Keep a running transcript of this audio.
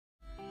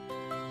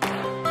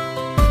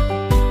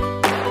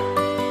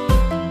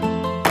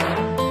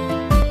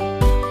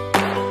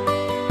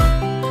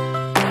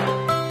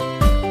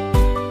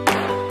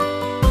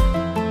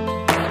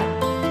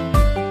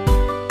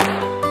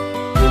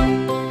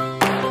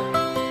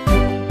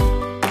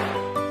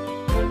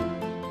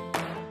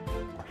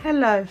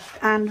Hello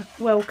and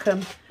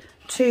welcome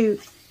to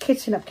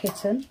Kitten Up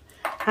Kitten,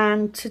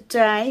 and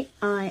today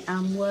I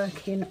am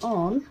working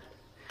on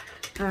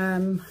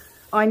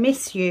I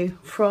Miss You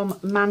from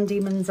Mandy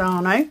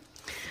Manzano,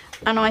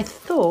 and I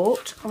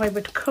thought I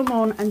would come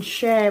on and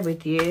share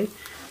with you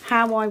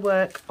how I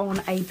work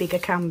on a bigger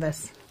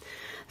canvas.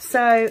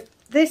 So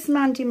this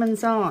Mandy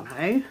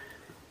Manzano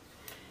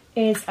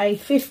is a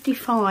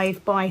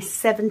 55 by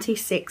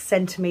 76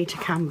 centimetre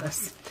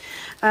canvas.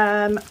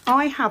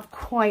 I have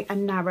quite a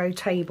narrow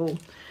table,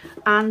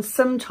 and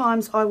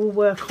sometimes I will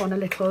work on a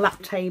little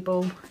lap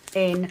table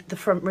in the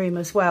front room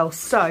as well.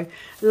 So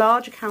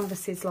larger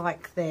canvases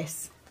like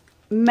this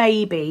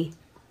maybe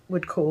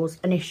would cause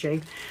an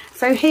issue.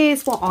 So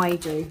here's what I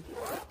do.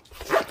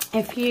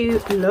 If you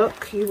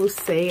look, you will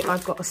see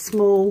I've got a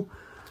small,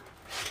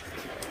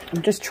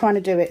 I'm just trying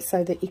to do it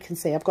so that you can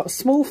see, I've got a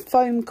small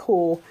foam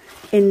core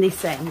in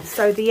this end.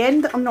 So the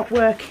end that I'm not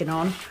working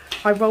on,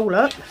 I roll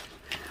up,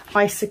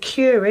 I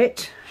secure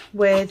it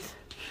with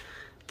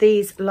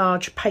these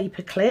large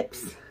paper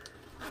clips,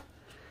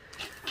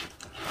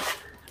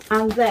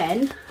 and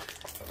then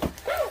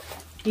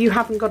you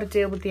haven't got to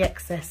deal with the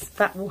excess.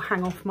 That will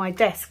hang off my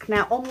desk.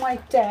 Now on my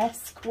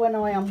desk when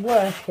I am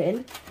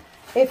working,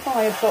 if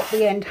I have got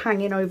the end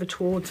hanging over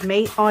towards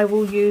me, I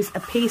will use a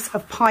piece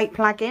of pipe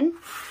lagging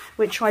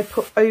which I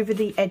put over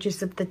the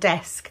edges of the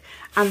desk,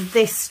 and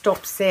this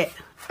stops it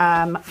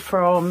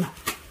from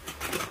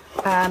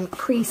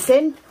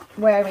creasing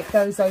where it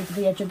goes over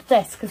the edge of the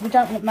desk, because we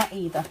don't want that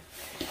either.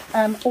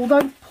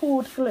 Although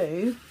poured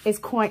glue is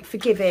quite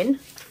forgiving,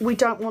 we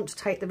don't want to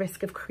take the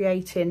risk of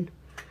creating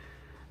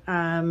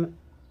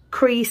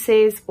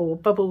creases or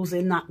bubbles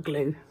in that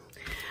glue.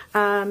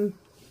 I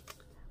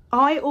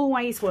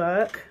always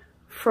work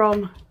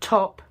from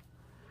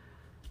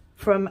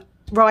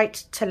right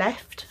to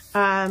left,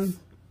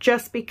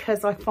 just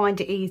because I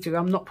find it easier.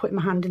 I'm not putting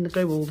my hand in the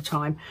glue all the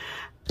time.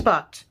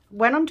 But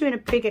when I'm doing a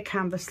bigger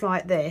canvas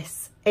like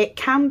this, it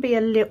can be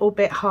a little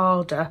bit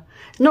harder.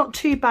 Not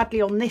too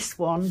badly on this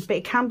one, but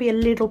it can be a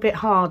little bit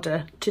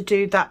harder to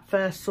do that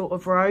first sort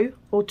of row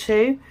or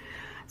two.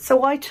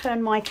 So I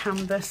turn my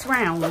canvas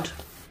round.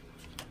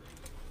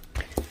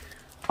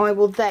 I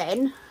will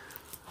then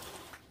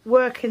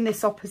work in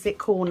this opposite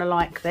corner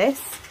like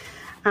this,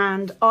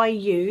 and I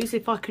use,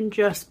 if I can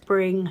just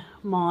bring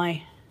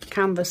my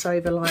canvas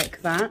over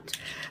like that.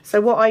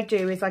 So what I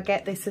do is I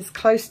get this as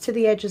close to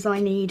the edge as I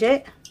need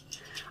it.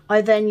 I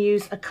then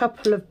use a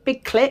couple of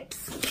big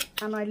clips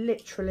and I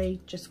literally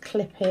just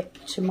clip it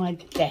to my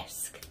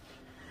desk.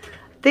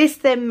 This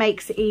then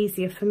makes it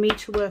easier for me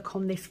to work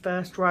on this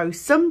first row.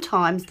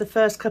 Sometimes the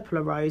first couple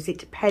of rows, it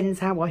depends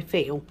how I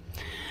feel.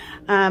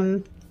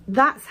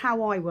 That's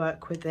how I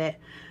work with it.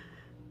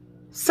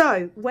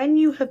 So when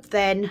you have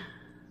then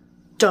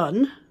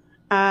done,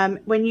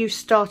 when you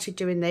started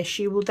doing this,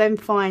 you will then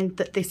find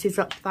that this is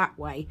up that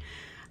way.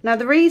 Now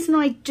the reason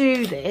I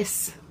do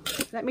this,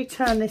 let me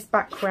turn this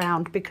back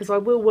round because I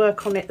will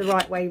work on it the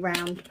right way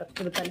round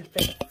for the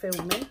benefit of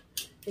filming,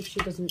 if she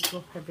doesn't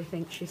drop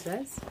everything she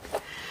says.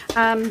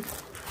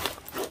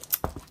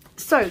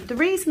 So the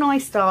reason I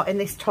start in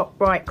this top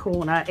right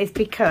corner is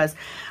because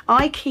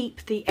I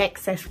keep the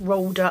excess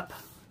rolled up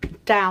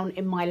down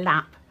in my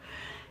lap.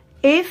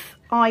 If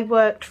I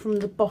worked from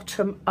the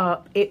bottom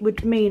up, it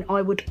would mean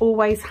I would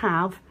always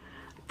have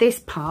this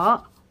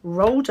part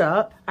rolled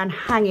up and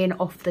hanging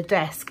off the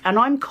desk, and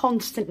I'm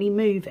constantly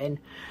moving,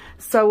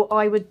 so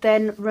I would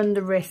then run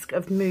the risk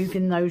of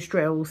moving those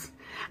drills.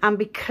 And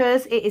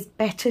because it is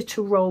better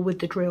to roll with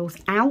the drills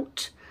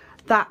out,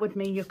 that would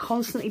mean you're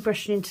constantly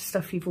brushing into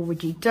stuff you've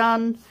already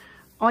done.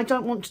 I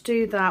don't want to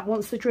do that.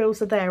 Once the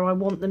drills are there, I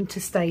want them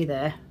to stay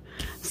there.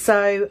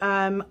 So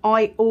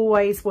I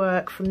always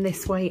work from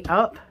this way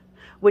up,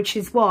 which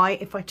is why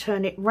if I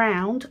turn it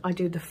round, I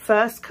do the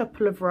first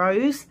couple of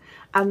rows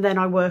and then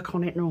I work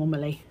on it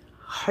normally.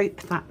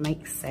 Hope that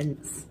makes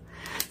sense.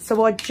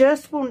 So I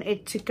just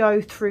wanted to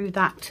go through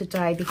that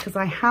today because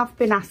I have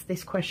been asked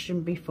this question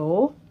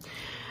before.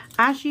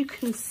 As you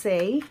can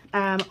see,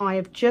 I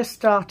have just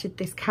started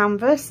this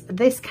canvas.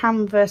 This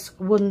canvas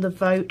won the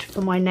vote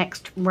for my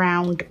next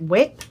round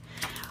whip.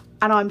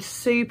 And I'm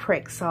super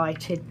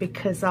excited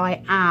because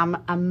I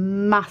am a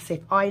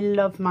massive, I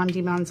love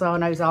Mandy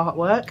Manzano's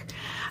artwork.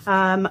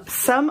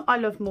 Some I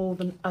love more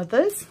than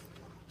others,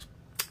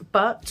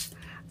 but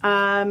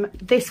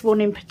this one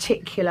in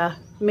particular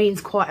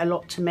means quite a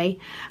lot to me.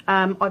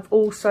 I've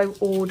also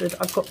ordered,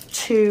 I've got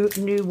two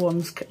new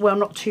ones, well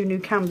not two new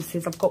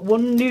canvases, I've got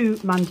one new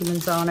Mandy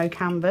Manzano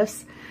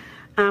canvas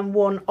and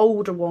one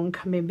older one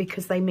coming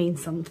because they mean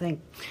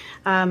something.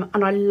 And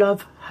I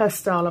love her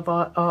style of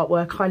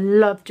artwork. I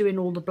love doing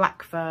all the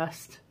black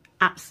first,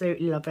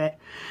 absolutely love it.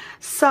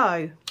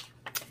 So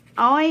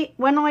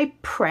when I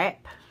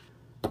prep,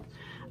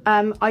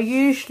 I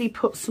usually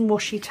put some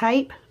washi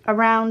tape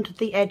around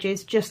the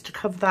edges just to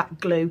cover that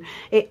glue.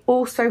 It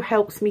also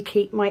helps me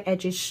keep my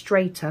edges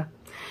straighter.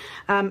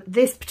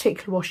 This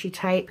particular washi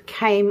tape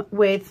came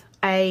with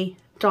a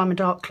Diamond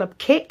Art Club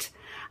kit,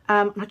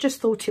 I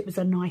just thought it was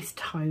a nice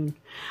tone.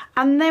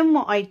 And then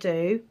what I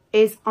do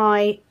is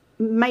I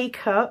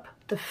make up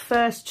the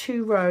first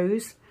 2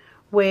 rows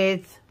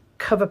with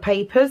cover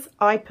papers.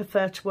 I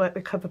prefer to work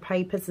with cover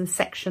papers and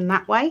section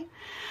that way.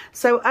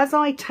 So as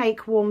I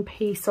take one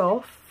piece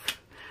off,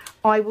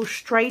 I will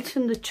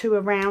straighten the 2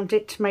 around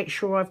it to make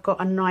sure I've got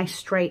a nice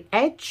straight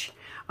edge,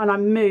 and I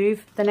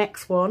move the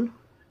next one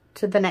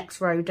to the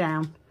next row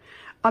down.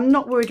 I'm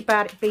not worried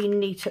about it being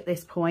neat at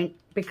this point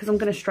because I'm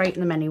going to straighten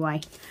them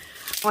anyway.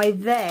 I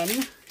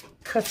then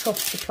cut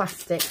off the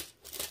plastic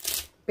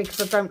because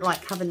I don't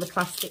like having the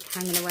plastic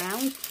hanging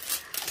around.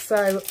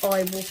 So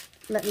I will,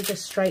 let me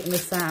just straighten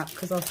this out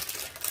because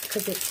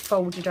it's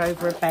folded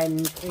over a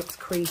bend, it's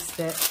creased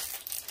it.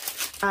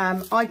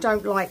 I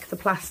don't like the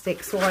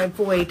plastic, so I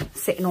avoid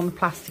sitting on the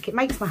plastic. It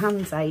makes my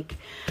hands ache.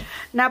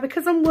 Now,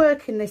 because I'm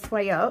working this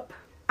way up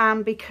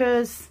and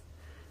because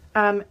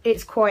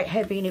it's quite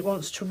heavy and it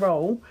wants to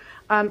roll,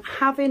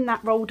 having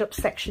that rolled up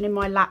section in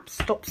my lap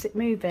stops it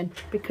moving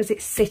because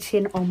it's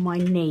sitting on my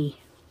knee.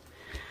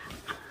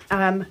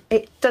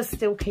 It does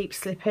still keep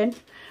slipping,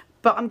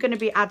 but I'm going to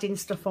be adding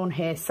stuff on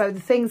here. So the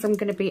things I'm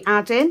going to be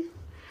adding,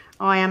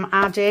 I am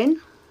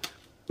adding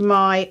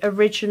my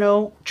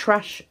original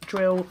trash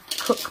drill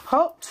cook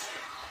pot.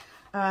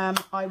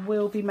 I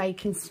will be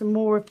making some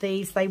more of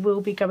these. They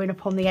will be going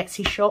up on the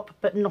Etsy shop,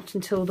 but not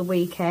until the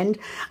weekend.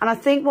 And I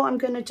think what I'm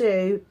going to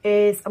do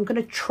is I'm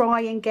going to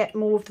try and get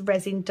more of the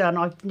resin done.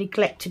 I've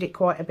neglected it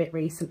quite a bit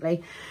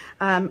recently,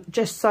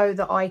 just so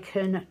that I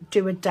can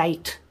do a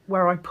date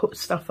where I put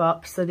stuff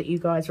up so that you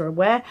guys are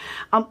aware.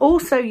 I'm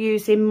also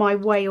using my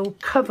whale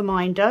cover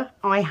minder.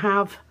 I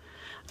have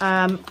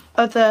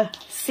other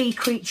sea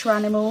creature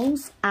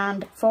animals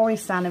and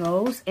forest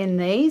animals in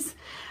these.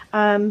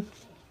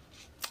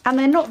 And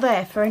they're not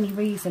there for any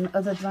reason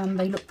other than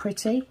they look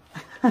pretty,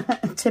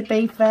 to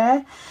be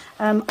fair.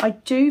 I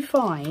do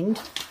find,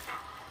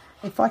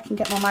 if I can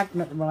get my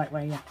magnet the right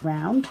way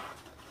round.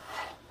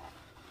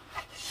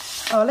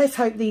 Oh, let's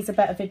hope these are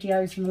better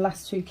videos than the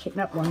last 2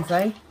 kitten up ones,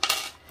 eh?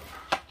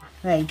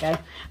 There you go.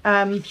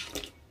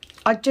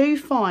 I do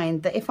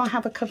find that if I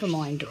have a cover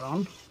minder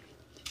on,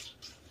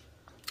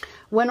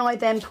 when I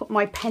then put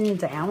my pen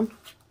down,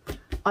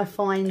 I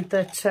find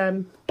that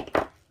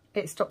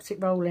it stops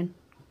it rolling,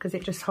 because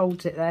it just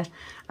holds it there.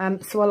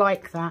 So I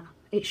like that.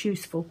 It's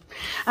useful.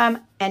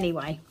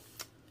 Anyway,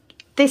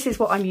 this is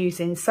what I'm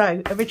using.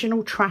 So,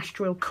 original trash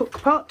drill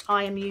cook pot.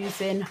 I am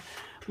using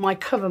my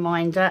cover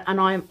minder, and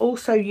I am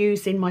also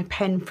using my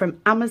pen from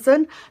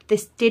Amazon.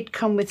 This did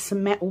come with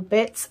some metal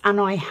bits, and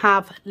I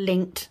have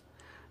linked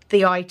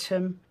the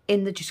item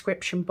in the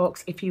description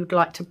box if you would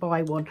like to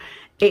buy one.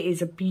 It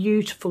is a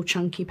beautiful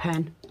chunky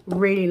pen.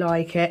 Really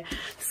like it.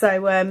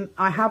 So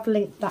I have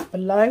linked that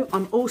below.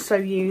 I'm also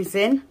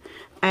using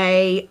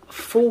a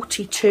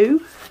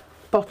 42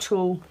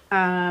 bottle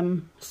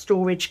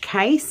storage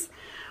case,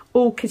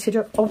 all kitted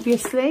up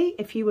obviously.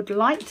 If you would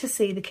like to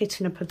see the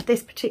kitting up of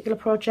this particular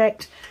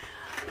project,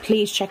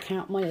 please check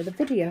out my other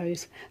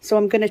videos. So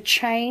I'm going to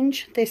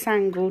change this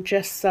angle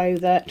just so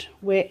that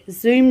we're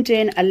zoomed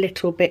in a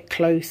little bit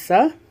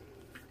closer.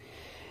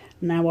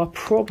 Now I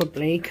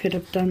probably could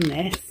have done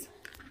this.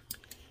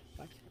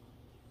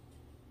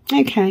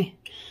 Okay,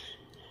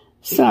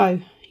 so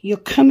you're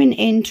coming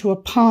into a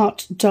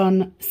part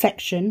done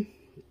section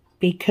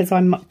because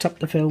I mucked up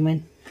the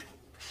filming.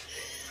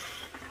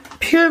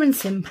 Pure and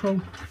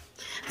simple.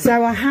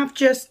 So I have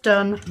just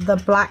done the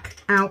black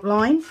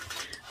outline.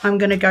 I'm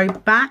going to go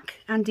back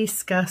and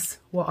discuss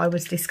what I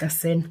was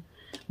discussing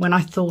when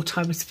I thought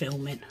I was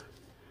filming.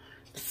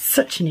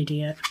 Such an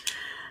idiot.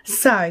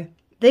 So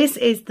this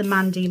is the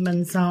Mandy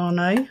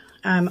Manzano.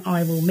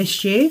 I Will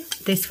Miss You.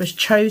 This was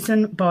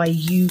chosen by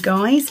you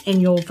guys in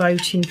your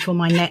voting for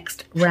my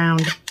next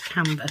round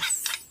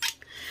canvas.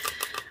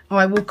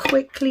 I will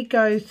quickly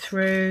go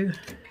through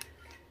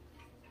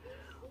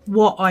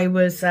what I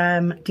was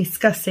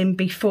discussing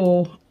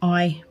before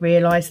I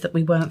realised that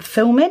we weren't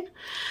filming.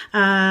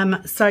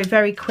 So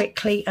very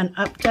quickly, an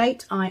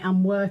update. I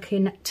am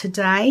working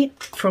today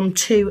from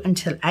 2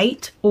 until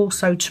 8,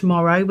 also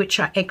tomorrow, which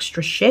are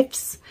extra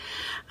shifts.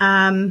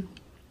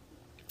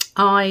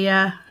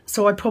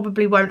 So I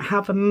probably won't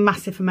have a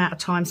massive amount of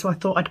time, so I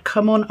thought I'd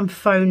come on and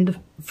film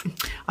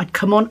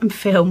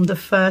the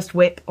first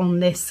whip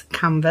on this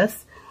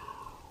canvas.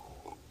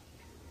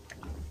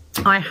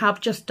 I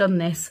have just done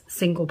this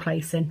single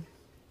placing.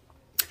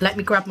 Let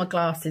me grab my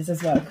glasses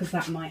as well, because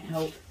that might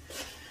help.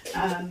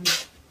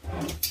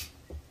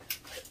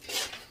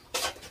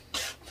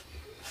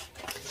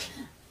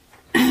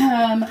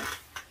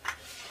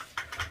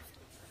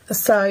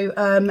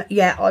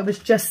 Yeah, I was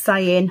just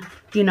saying,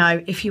 you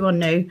know, if you are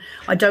new,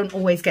 I don't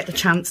always get the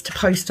chance to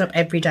post up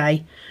every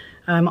day.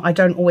 I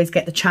don't always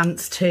get the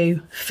chance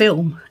to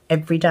film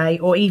every day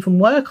or even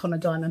work on a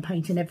diamond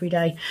painting every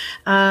day.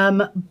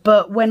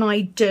 But when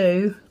I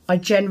do, I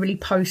generally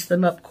post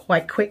them up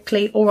quite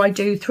quickly, or I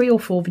do 3 or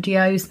 4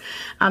 videos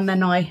and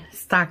then I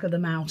stagger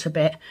them out a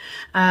bit.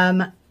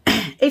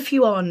 if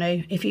you are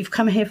new, if you've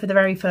come here for the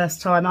very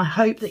first time, I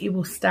hope that you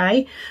will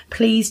stay.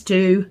 Please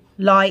do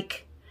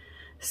like,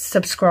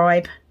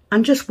 subscribe,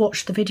 and just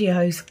watch the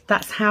videos.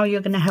 That's how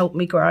you're going to help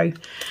me grow.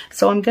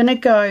 So I'm going to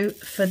go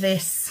for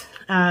this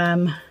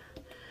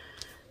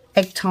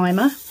egg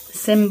timer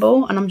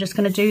symbol, and I'm just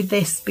going to do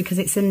this because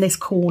it's in this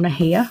corner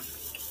here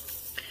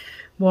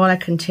while I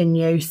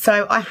continue.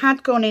 So I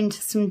had gone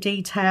into some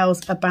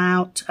details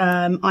about,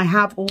 I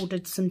have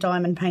ordered some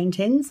diamond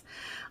paintings.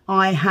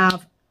 I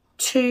have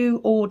 2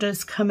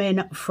 orders come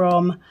in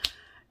from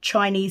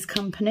Chinese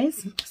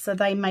companies, so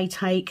they may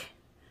take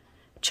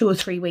 2 or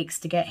 3 weeks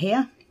to get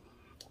here.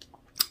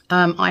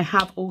 I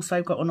have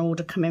also got an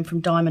order coming from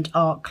Diamond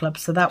Art Club,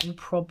 so that will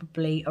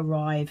probably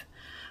arrive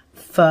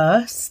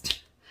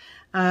first.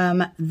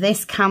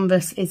 This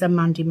canvas is a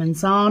Mandy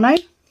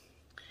Manzano,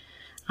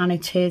 and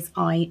it is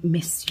I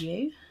Miss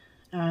You.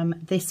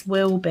 This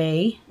will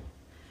be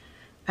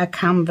a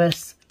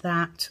canvas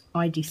that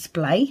I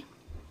display.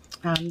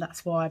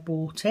 That's why I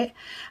bought it,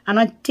 and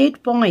I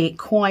did buy it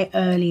quite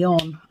early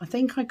on. I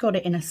think I got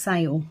it in a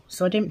sale,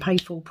 so I didn't pay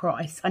full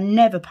price. I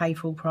never pay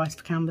full price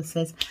for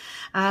canvases,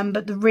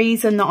 but the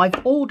reason that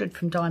I've ordered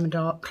from Diamond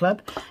Art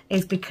Club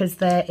is because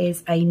there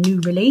is a new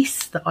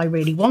release that I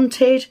really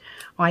wanted.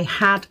 I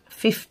had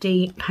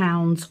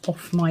 £50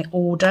 off my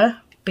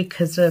order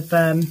because of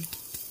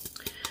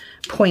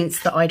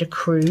points that I'd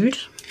accrued.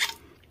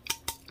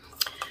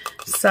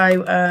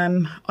 So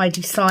I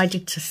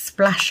decided to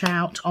splash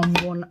out on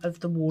one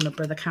of the Warner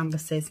Brother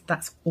canvases.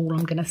 That's all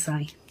I'm going to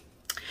say.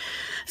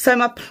 So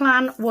my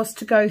plan was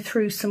to go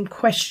through some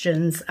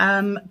questions.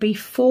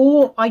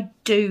 Before I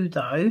do,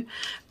 though,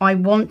 I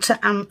want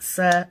to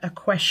answer a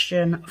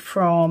question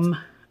from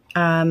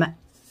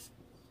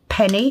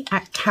Penny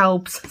at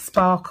Calb's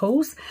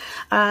Sparkles.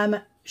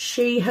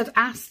 She had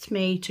asked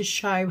me to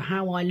show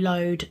how I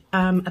load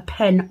a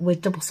pen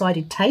with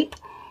double-sided tape.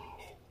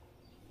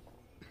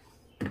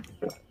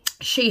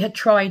 She had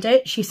tried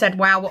it. She said,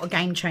 wow, what a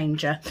game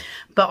changer.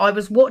 But I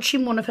was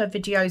watching one of her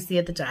videos the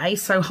other day.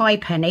 So hi,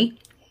 Penny.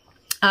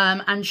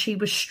 And she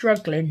was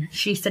struggling.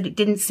 She said it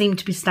didn't seem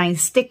to be staying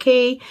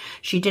sticky.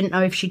 She didn't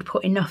know if she'd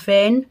put enough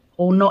in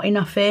or not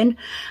enough in.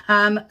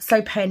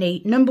 So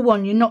Penny, number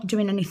one, you're not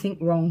doing anything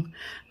wrong.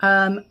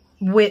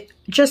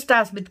 Just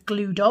as with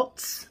glue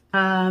dots,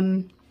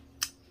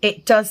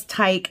 it does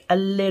take a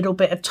little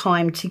bit of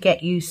time to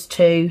get used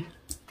to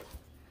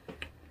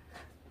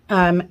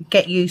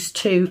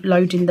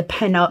loading the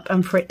pen up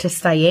and for it to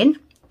stay in.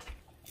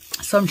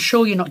 So I'm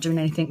sure you're not doing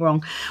anything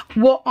wrong.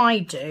 What I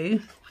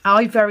do,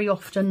 I very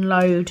often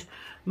load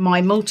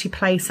my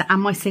multi-placer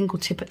and my single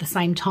tip at the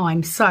same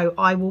time. So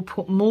I will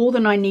put more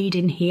than I need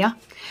in here,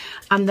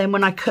 and then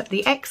when I cut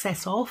the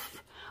excess off,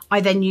 I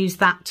then use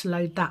that to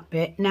load that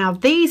bit. Now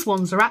these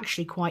ones are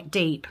actually quite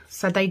deep,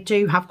 so they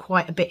do have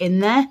quite a bit in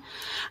there,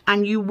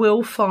 and you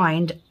will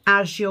find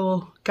as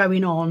you're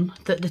going on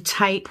that the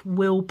tape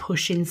will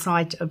push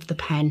inside of the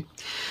pen.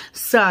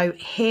 So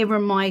here are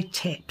my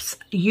tips.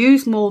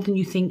 Use more than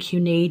you think you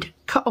need.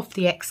 Cut off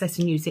the excess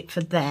and use it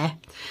for there.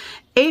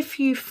 If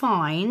you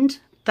find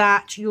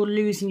that you're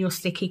losing your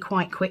sticky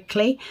quite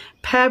quickly,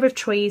 pair of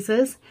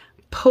tweezers,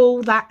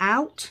 pull that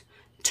out,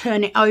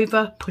 turn it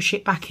over, push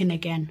it back in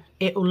again.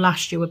 It will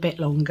last you a bit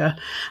longer.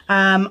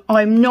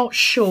 I'm not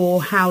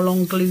sure how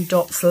long glue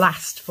dots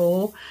last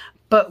for,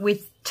 but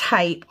with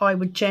tape I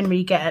would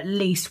generally get at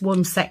least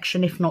one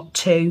section, if not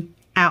 2,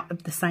 out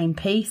of the same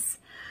piece.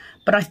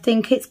 But I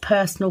think it's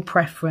personal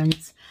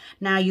preference.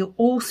 Now you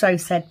also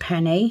said,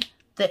 Penny,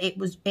 that it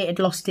had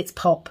lost its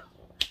pop.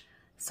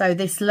 So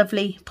this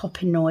lovely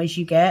popping noise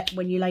you get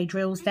when you lay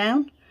drills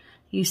down,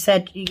 you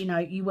said, you know,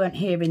 you weren't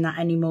hearing that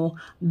anymore.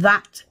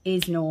 That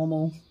is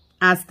normal.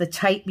 As the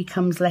tape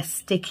becomes less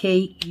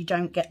sticky, you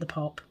don't get the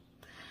pop.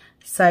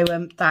 So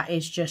that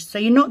is just, so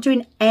you're not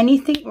doing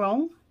anything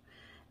wrong.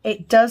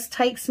 It does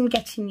take some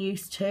getting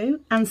used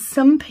to, and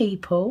some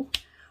people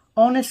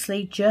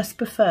honestly just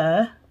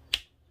prefer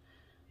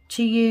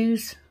to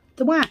use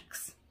the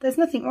wax. There's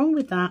nothing wrong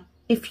with that.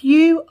 If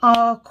you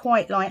are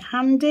quite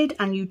light-handed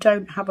and you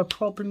don't have a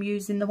problem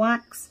using the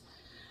wax,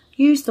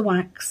 use the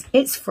wax.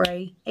 It's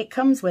free. It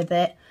comes with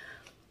it.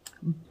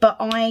 But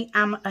I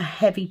am a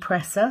heavy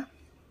presser,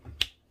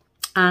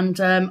 and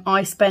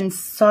I spend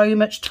so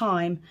much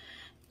time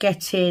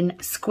getting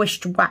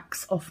squished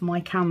wax off my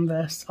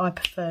canvas. I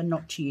prefer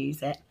not to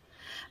use it.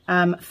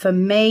 For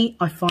me,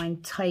 I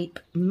find tape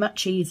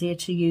much easier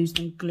to use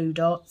than glue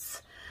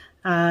dots.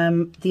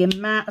 The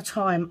amount of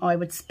time I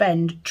would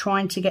spend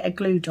trying to get a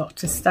glue dot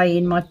to stay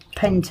in my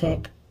pen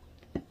tip.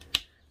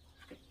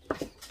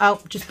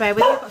 Oh, just bear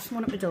with me, I've got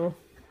someone at the door.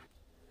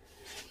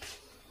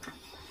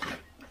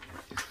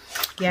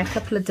 Yeah, a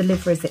couple of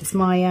deliveries. It's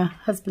my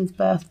husband's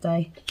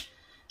birthday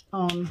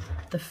on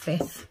the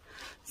 5th.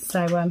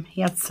 So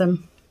he had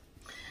some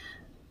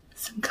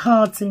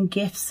cards and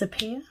gifts up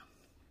here.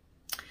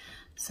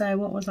 So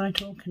what was I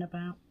talking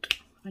about?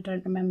 I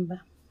don't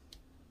remember.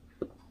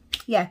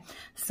 Yeah,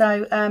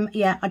 so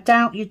yeah, I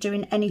doubt you're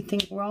doing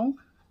anything wrong.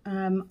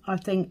 I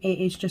think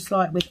it is just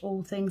like with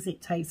all things,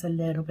 it takes a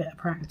little bit of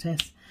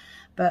practice.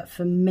 but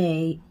for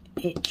me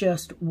it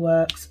just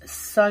works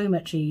so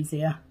much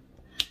easier.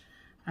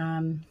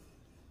 And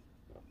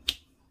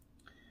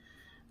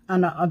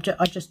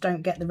I just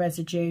don't get the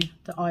residue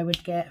that I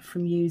would get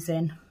from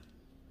using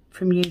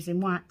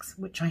wax,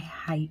 which I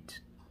hate.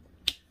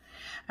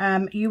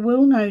 You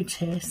will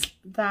notice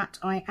that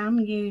I am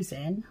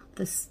using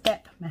the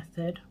step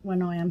method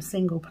when I am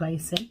single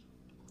placing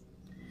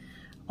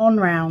on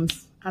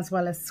rounds as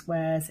well as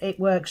squares. It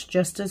works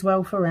just as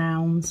well for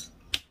rounds.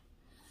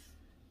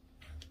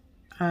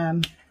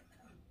 It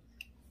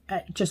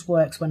just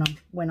works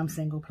when I'm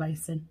single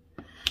placing.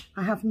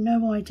 I have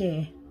no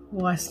idea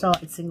why I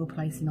started single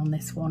placing on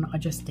this one. I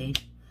just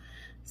did.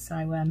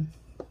 So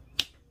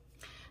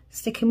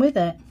sticking with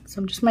it.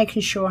 So I'm just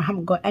making sure I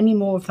haven't got any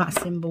more of that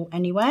symbol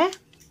anywhere,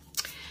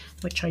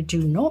 which I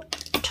do not.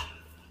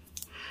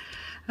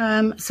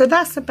 So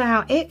that's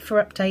about it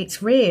for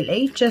updates,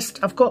 really.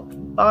 Just I've got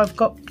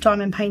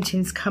diamond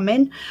paintings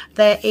coming.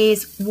 There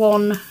is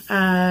one.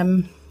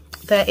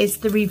 There is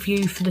the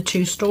review for the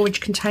 2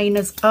 storage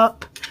containers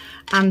up,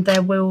 and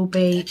there will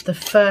be the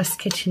first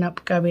kitting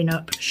up going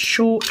up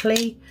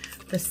shortly.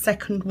 The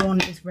second one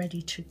is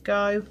ready to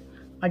go.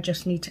 I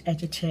just need to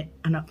edit it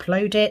and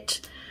upload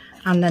it,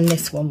 and then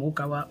this one will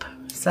go up.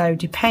 So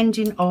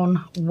depending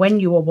on when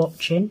you are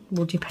watching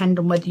will depend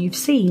on whether you've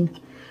seen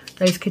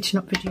those kitting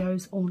up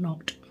videos or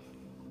not.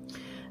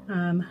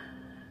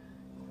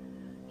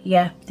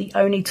 Yeah, the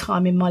only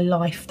time in my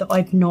life that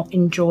I've not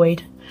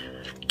enjoyed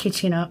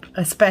kitting up,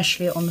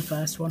 especially on the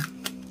first one.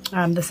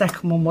 The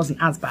second one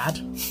wasn't as bad,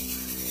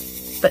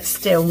 but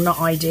still not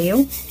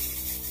ideal.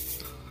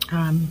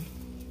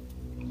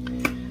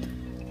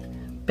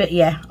 But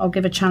yeah, I'll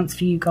give a chance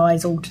for you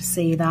guys all to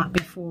see that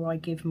before I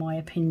give my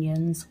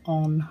opinions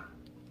on,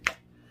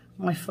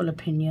 my full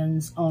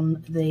opinions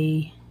on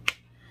the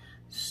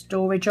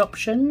storage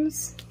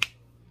options.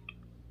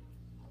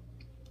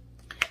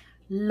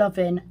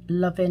 Loving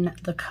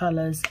the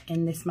colours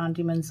in this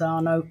Mandy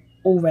Manzano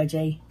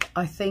already.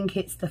 I think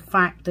it's the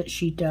fact that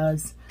she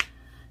does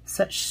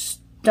such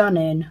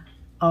stunning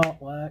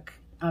artwork.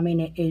 I mean,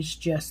 it is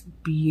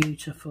just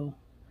beautiful.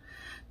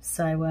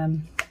 So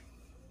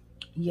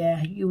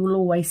yeah, you will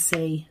always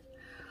see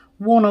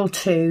 1 or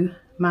 2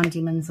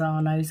 Mandy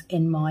Manzanos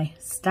in my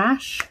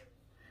stash.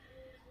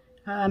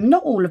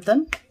 Not all of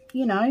them,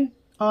 you know.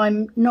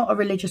 I'm not a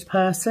religious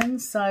person,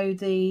 so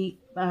the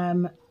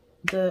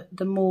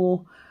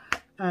more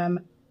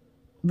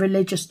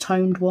religious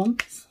toned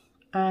ones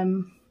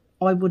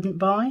I wouldn't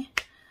buy,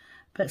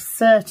 but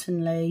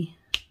certainly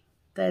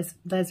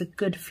there's a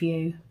good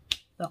few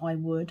that I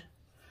would.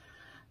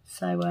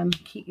 So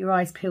keep your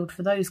eyes peeled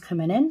for those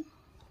coming in.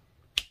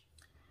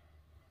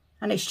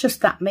 And it's just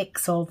that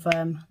mix of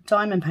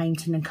diamond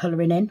painting and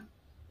colouring in,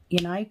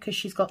 you know, because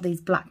she's got these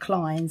black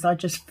lines. I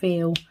just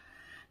feel,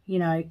 you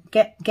know,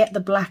 get the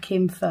black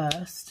in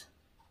first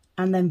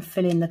and then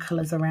fill in the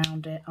colours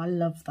around it. I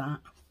love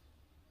that.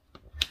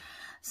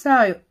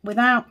 So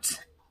without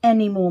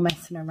any more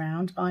messing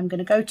around, I'm going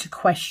to go to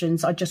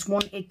questions. I just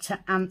wanted to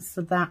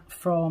answer that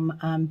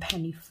from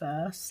Penny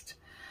first.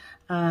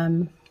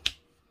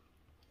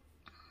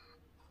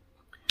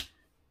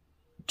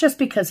 Just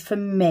because for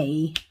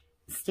me,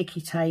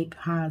 sticky tape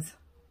has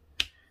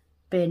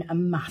been a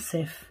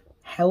massive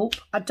help.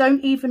 I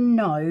don't even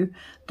know,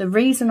 the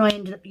reason I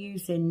ended up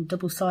using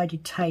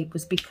double-sided tape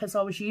was because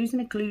I was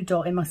using a glue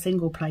dot in my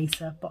single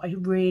placer, but I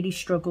really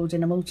struggled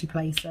in a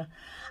multi-placer,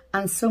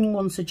 and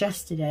someone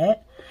suggested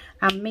it,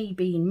 and me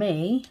being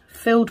me,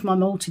 filled my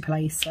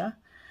multi-placer,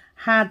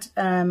 had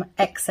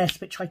excess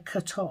which I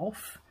cut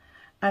off,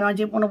 and I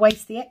didn't want to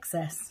waste the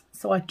excess,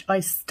 so I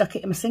stuck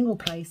it in my single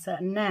placer,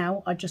 and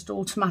now I just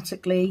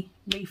automatically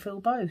refill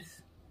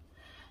both.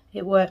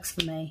 It works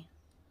for me.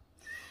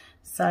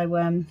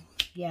 So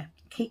yeah,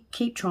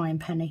 keep trying,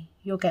 Penny,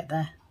 you'll get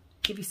there.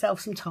 Give yourself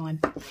some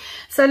time.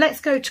 So let's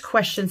go to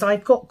questions.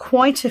 I've got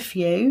quite a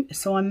few,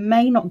 so I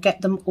may not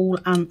get them all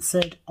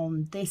answered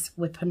on this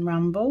Whip and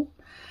Ramble,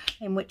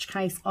 in which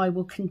case I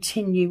will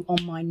continue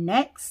on my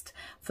next.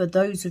 For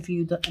those of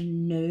you that are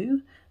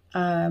new,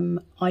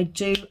 I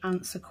do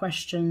answer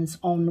questions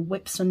on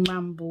Whips and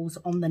Rambles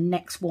on the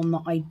next one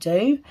that I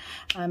do.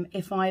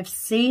 If I've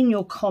seen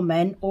your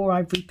comment or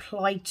I've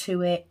replied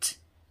to it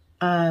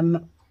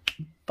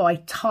by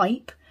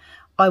type,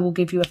 I will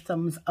give you a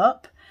thumbs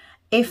up.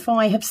 If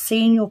I have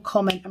seen your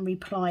comment and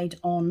replied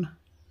on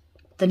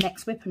the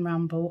next Whip and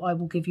Ramble, I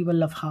will give you a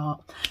love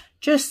heart,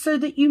 just so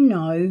that you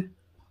know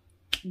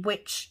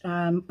which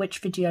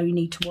video you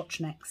need to watch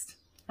next.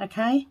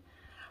 Okay,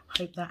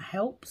 hope that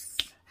helps.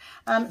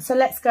 So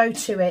let's go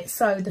to it.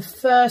 So the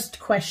first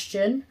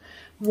question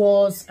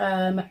was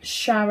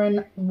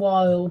Sharon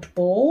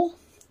Wildball,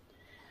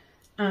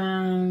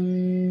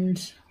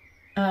 and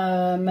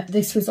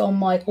this was on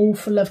my All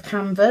for Love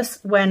canvas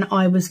when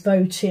I was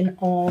voting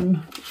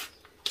on.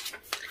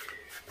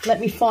 Let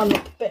me find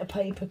a bit of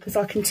paper because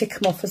I can tick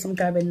them off as I'm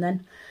going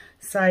then.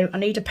 So I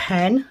need a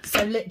pen.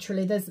 So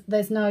literally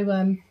there's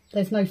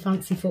no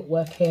fancy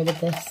footwork here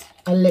with this.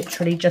 I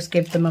literally just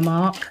give them a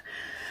mark.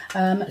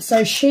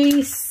 So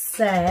she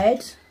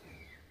said,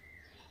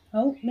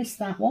 oh, missed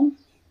that one.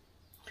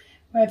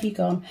 Where have you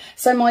gone?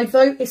 So my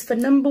vote is for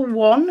number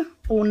 1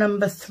 or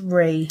number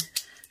 3.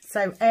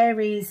 So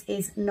Aries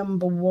is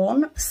number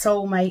 1,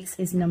 Soulmates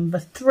is number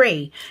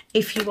 3.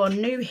 If you are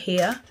new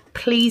here,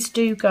 please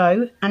do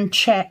go and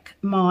check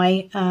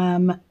my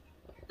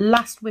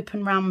last Whip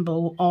and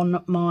Ramble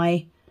on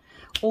my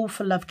All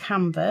for Love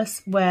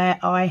canvas, where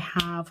I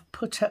have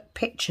put up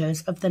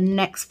pictures of the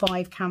next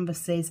 5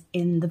 canvases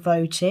in the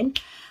voting.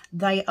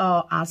 They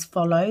are as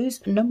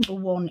follows. Number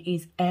 1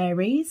 is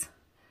Aries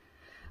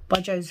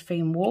by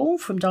Josephine Wall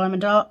from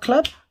Diamond Art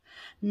Club.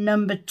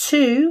 Number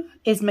 2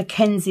 is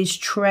Mackenzie's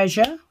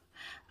Treasure,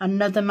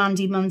 another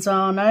Mandy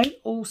Manzano,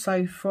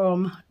 also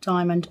from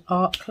Diamond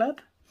Art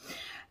Club.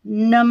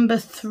 Number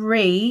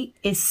 3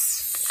 is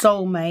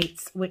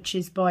Soulmates, which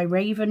is by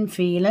Raven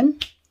Phelan,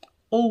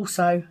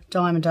 also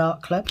Diamond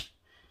Art Club.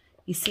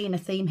 You seeing a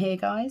theme here,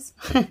 guys?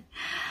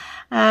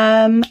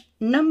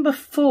 Number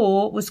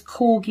 4 was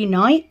Corgi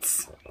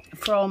Nights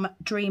from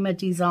Dreamer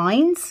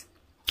Designs.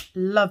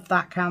 Love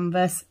that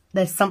canvas.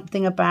 There's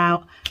something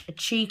about a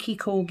cheeky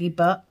corgi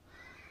butt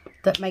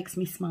that makes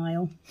me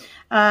smile.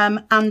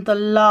 And the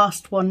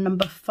last one,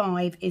 number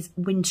 5, is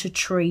Winter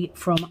Tree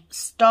from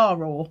Star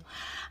Raw.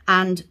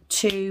 And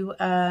to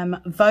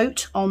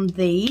vote on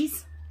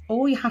these,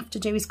 all you have to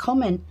do is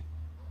comment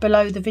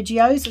below the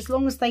videos. As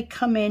long as they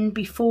come in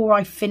before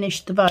I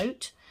finish the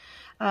vote,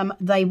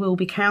 they will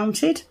be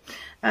counted.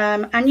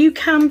 And you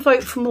can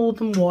vote for more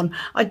than one.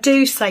 I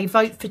do say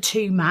vote for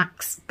 2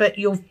 max, but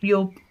your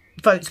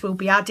votes will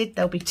be added.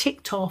 They'll be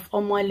ticked off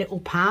on my little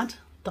pad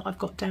that I've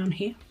got down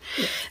here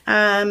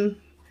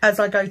as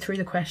I go through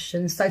the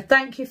questions. So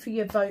thank you for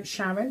your vote,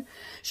 Sharon.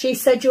 She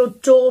said your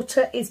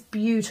daughter is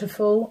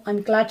beautiful.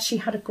 I'm glad she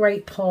had a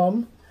great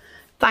prom.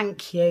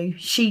 Thank you.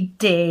 She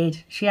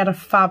did. She had a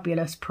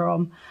fabulous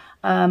prom.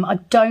 I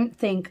don't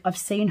think I've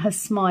seen her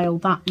smile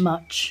that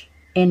much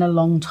in a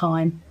long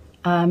time.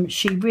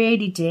 She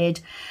really did.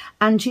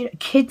 And you know,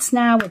 kids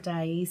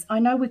nowadays, I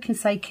know we can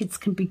say kids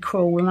can be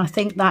cruel, and I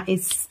think that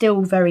is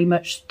still very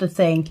much the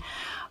thing.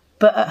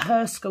 But at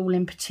her school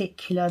in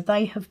particular,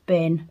 they have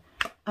been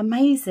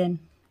amazing.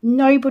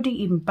 Nobody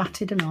even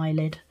batted an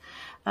eyelid.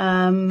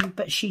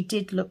 But she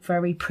did look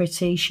very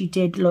pretty. She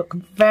did look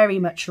very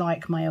much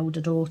like my older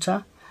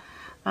daughter,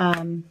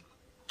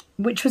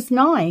 which was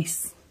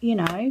nice. You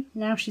know,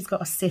 now she's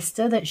got a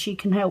sister that she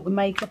can help with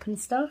makeup and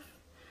stuff.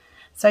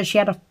 So she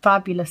had a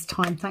fabulous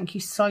time. Thank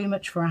you so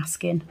much for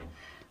asking.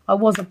 I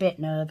was a bit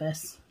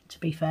nervous, to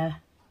be fair,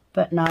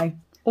 but no,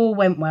 all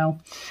went well.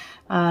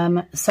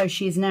 So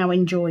she is now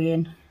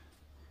enjoying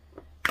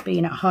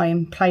being at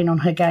home, playing on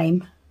her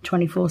game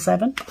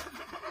 24/7,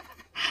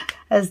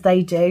 as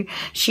they do.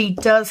 She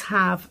does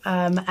have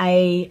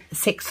a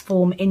 6th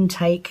form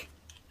intake.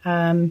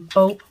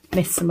 Oh,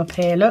 missed some up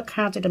here. Look,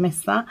 how did I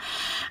miss that?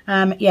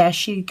 Yeah,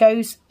 she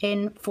goes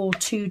in for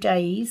 2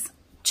 days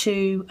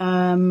to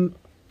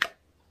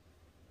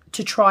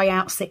try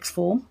out 6th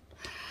form.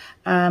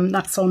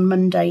 That's on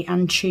Monday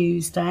and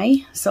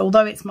Tuesday. So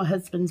although it's my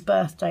husband's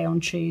birthday on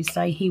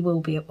Tuesday, he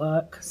will be at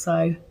work.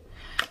 So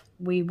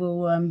we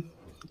will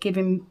give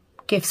him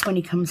gifts when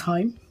he comes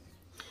home.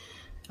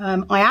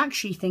 I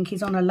actually think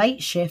he's on a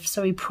late shift,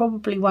 so he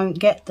probably won't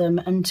get them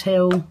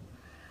until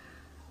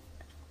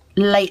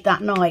late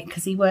that night,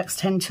 because he works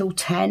 10 till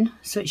 10.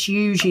 So it's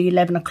usually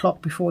 11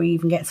 o'clock before he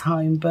even gets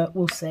home, but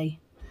we'll see.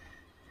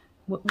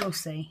 We'll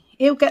see.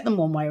 He'll get them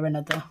one way or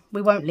another.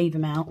 We won't leave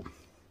him out.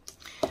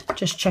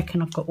 Just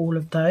checking I've got all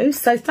of those.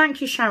 So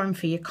thank you, Sharon,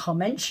 for your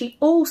comment. She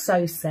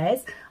also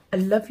says, I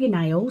love your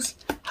nails.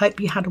 Hope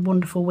you had a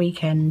wonderful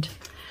weekend.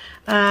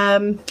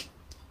 I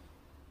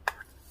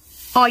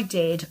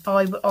did.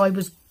 I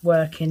was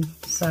working,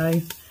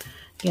 so,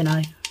 you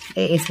know,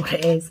 it is what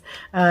it is.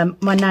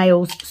 My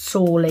nails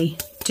sorely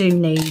do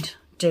need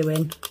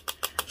doing,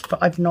 but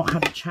I've not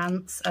had a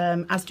chance.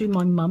 As do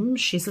my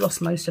mum's. She's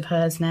lost most of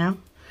hers now.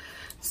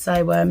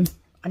 So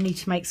I need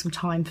to make some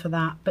time for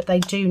that. But they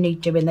do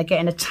need doing. They're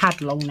getting a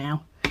tad long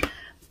now.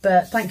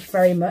 But thank you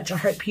very much. I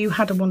hope you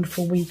had a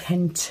wonderful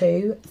weekend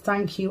too.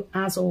 Thank you,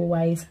 as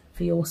always,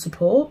 for your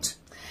support.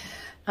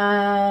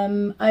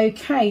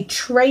 Okay,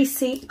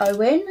 Tracy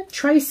Owen.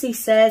 Tracy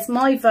says,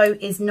 my vote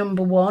is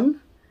number 1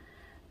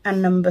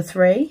 and number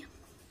 3.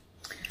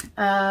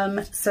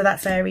 So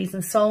that's Aries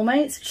and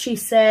Soulmates. She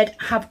said,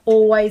 have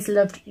always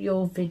loved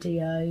your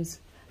videos.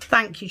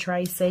 Thank you,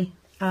 Tracy.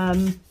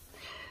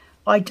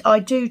 I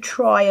do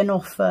try and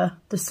offer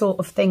the sort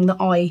of thing that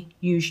I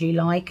usually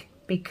like,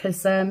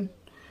 because,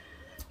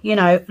 you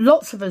know,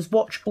 lots of us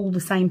watch all the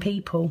same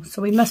people.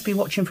 So we must be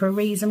watching for a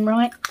reason,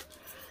 right?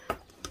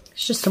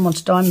 It's just someone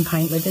to diamond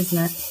paint with, isn't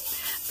it?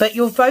 But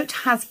your vote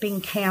has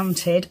been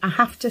counted. I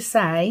have to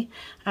say,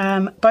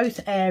 both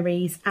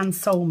Aries and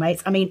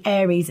Soulmates. I mean,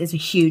 Aries is a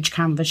huge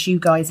canvas. You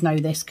guys know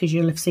this because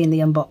you'll have seen the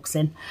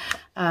unboxing.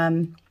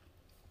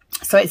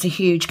 So it's a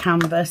huge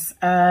canvas.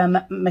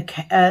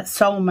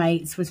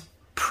 Soulmates was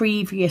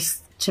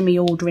previous to me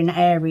ordering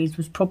Aries,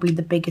 was probably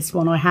the biggest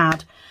one I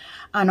had.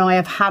 and I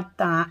have had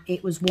that.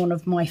 It was one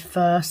of my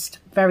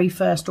very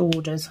first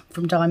orders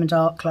from Diamond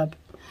Art Club.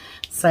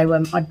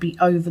 So I'd be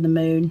over the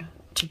moon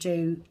to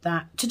do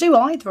that, to do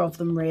either of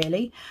them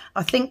really.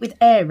 I think with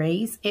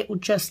Aries it will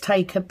just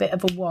take a bit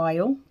of a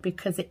while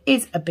because it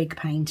is a big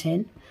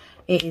painting.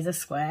 It is a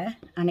square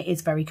and it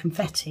is very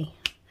confetti.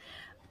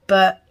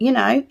 But, you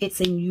know, it's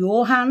in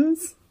your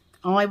hands.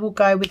 I will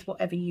go with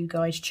whatever you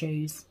guys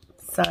choose.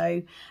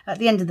 So at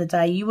the end of the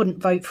day, you wouldn't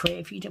vote for it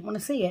if you didn't want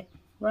to see it,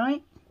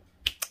 right?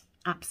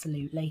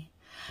 Absolutely.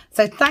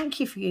 So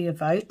thank you for your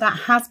vote. That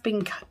has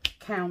been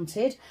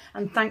counted.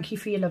 And thank you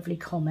for your lovely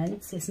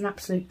comments. It's an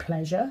absolute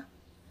pleasure.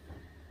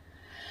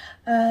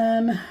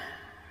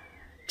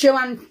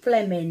 Joanne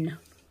Fleming,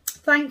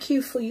 thank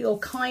you for your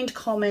kind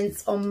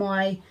comments on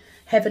my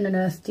Heaven and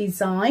Earth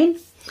design.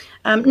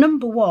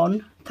 Number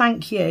one,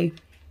 thank you,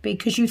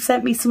 because you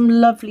sent me some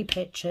lovely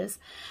pictures.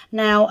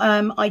 Now,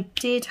 I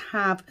did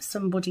have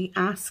somebody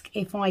ask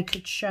if I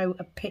could show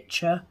a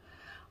picture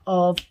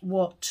of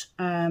what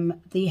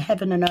the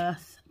Heaven and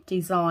Earth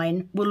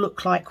design will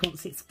look like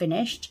once it's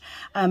finished.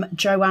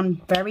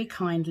 Joanne very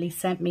kindly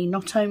sent me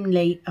not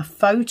only a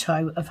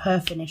photo of her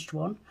finished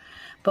one,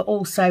 but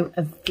also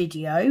a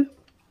video.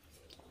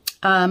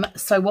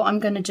 So what I'm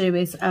going to do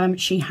is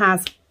she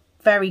has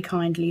very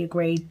kindly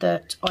agreed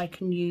that I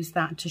can use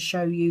that to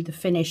show you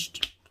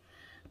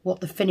what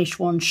the finished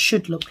one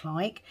should look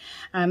like.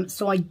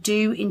 So I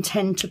do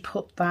intend to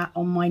put that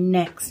on my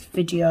next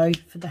video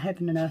for the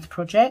Heaven and Earth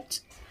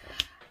project,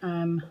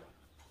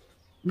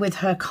 with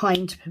her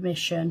kind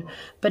permission.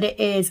 But it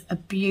is a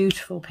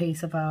beautiful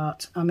piece of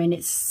art. I mean,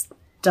 it's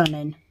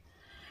stunning.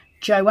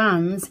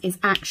 Joanne's is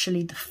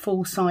actually the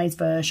full-size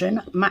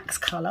version, max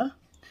colour.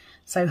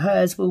 So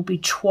hers will be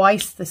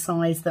twice the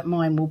size that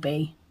mine will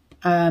be.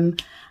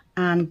 And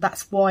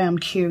that's why I'm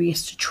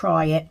curious to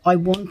try it. I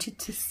wanted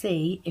to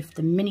see if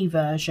the mini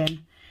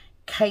version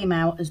came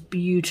out as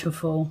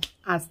beautiful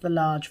as the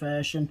large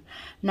version.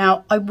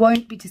 Now, I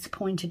won't be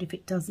disappointed if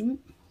it doesn't.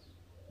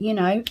 You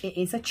know, it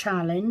is a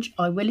challenge.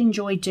 I will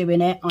enjoy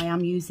doing it. I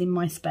am using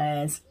my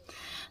spares.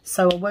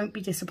 So I won't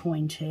be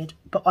disappointed,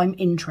 but I'm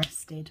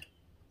interested,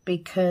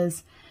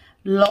 because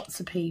lots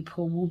of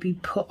people will be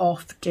put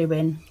off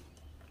doing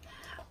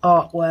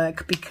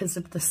artwork because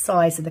of the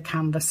size of the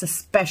canvas,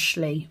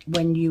 especially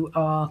when you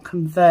are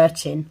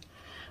converting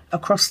a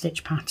cross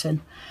stitch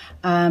pattern.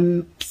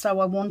 So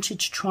I wanted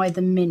to try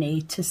the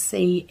mini to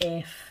see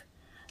if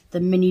the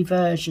mini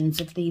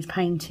versions of these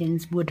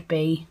paintings would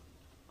be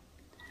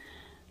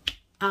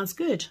as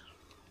good.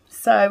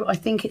 So I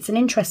think it's an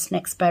interesting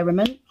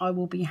experiment. I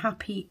will be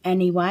happy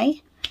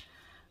anyway,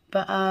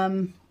 but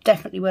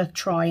definitely worth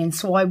trying.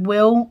 So I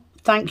will,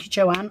 thank you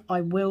Joanne,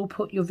 I will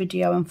put your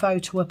video and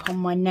photo up on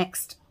my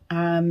next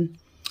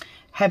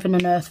Heaven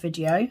and Earth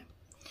video,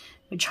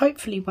 which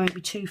hopefully won't be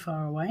too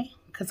far away,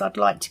 because I'd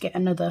like to get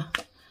another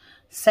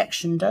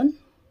section done.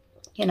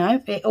 You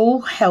know, it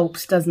all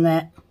helps, doesn't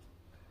it?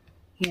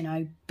 You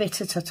know,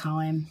 bit at a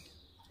time.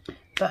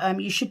 But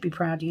you should be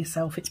proud of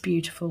yourself. It's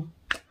beautiful.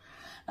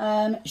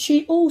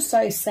 She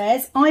also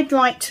says, I'd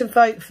like to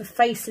vote for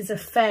Faces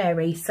of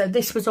Fairy. So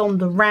this was on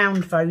the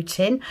round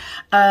voting.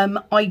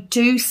 I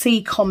do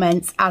see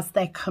comments as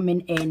they're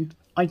coming in.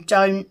 I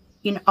don't,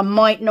 you know, I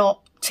might not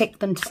tick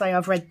them to say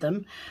I've read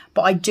them,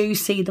 but I do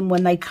see them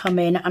when they come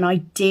in, and I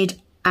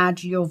did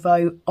add your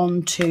vote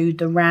onto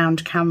the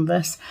round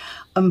canvas.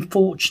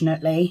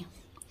 Unfortunately,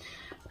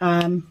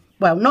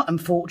 well, not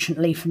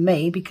unfortunately for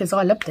me, because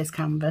I love this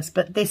canvas,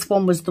 but this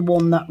one was the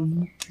one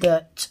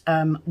that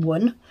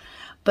won.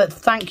 But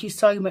thank you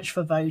so much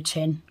for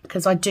voting,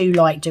 because I do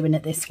like doing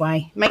it this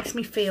way. It makes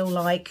me feel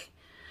like,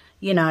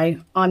 you know,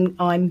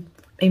 I'm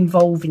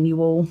involving you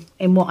all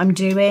in what I'm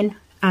doing.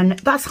 And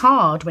that's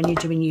hard when you're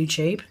doing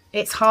YouTube.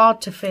 It's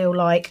hard to feel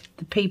like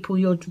the people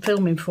you're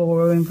filming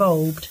for are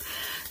involved.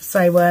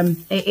 So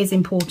it is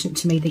important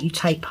to me that you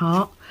take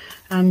part,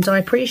 and I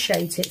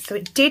appreciate it. So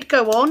it did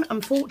go on,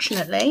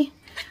 unfortunately.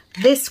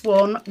 This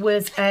one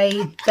was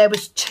there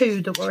was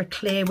two that were a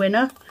clear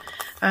winner.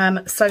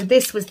 So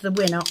this was the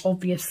winner,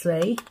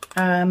 obviously.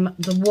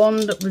 The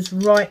one that was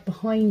right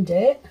behind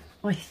it,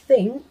 I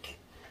think.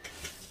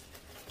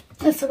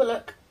 Let's have a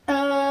look.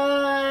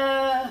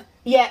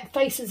 Yeah,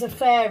 Faces of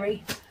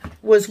Fairy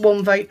was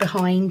one vote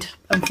behind,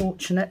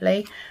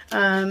 unfortunately.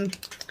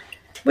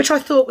 Which I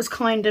thought was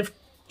kind of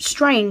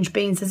strange,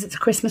 being as it's a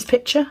Christmas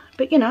picture.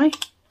 But, you know,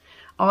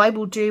 I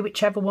will do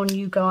whichever one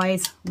you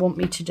guys want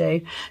me to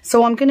do.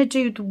 So I'm going to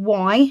do the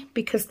Y,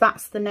 because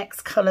that's the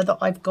next colour that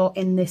I've got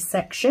in this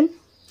section.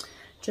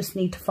 Just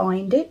need to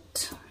find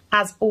it.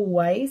 As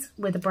always,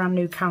 with a brand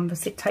new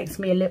canvas, it takes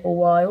me a little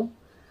while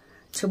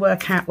to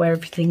work out where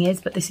everything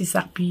is. But this is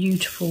that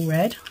beautiful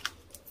red.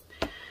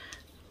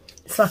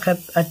 It's like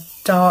a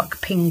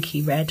dark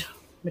pinky red,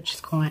 which is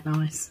quite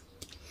nice.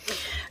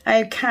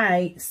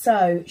 Okay,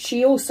 so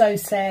she also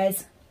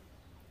says,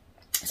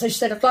 so she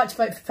said, I'd like to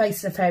vote for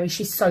Faces of Fairy.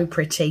 She's so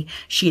pretty.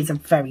 She is a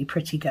very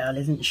pretty girl,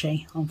 isn't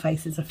she, on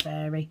Faces of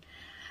Fairy?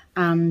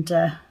 And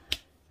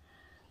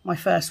my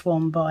first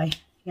one by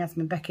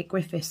Yasmin Beckett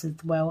Griffiths as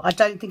well. I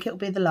don't think it'll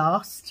be the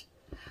last.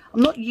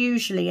 I'm not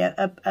usually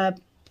a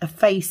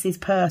faces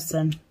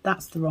person.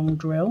 That's the wrong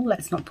drill.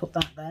 Let's not put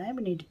that there.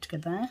 We need it to go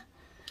there.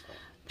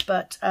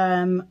 But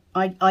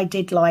I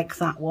did like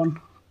that one.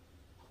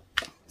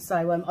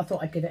 So I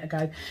thought I'd give it a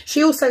go.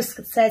 She also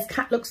says,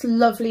 Kat looks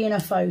lovely in her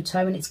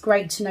photo and it's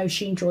great to know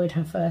she enjoyed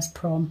her first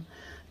prom.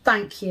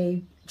 Thank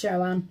you,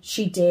 Joanne.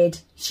 She did.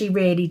 She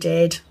really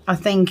did. I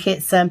think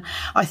it's I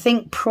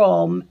think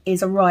prom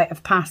is a rite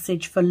of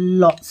passage for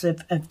lots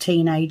of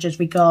teenagers,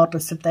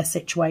 regardless of their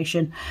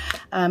situation,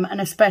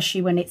 and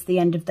especially when it's the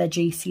end of their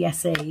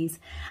GCSEs,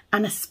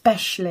 and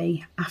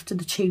especially after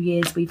the 2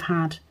 years we've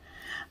had,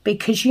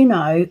 because, you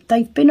know,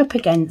 they've been up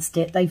against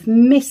it. They've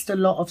missed a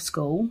lot of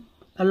school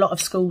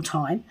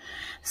time,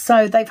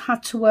 so they've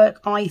had to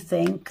work, I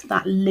think,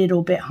 that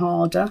little bit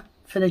harder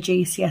for the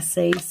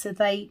GCSEs. So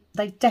they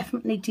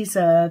definitely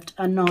deserved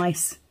a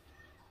nice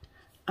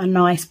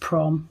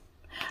prom.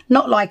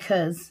 Not like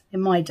us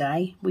in my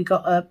day. We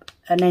got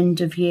an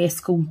end of year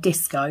school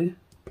disco,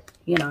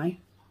 you know,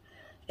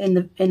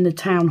 in the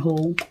town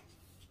hall,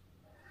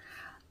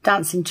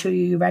 dancing to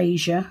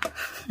Eurasia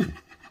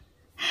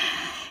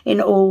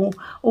in all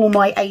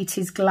my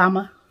 80s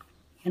glamour,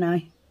 you know.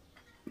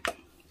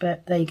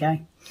 But there you go.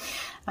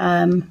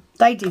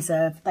 They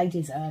deserve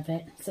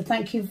it. So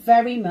thank you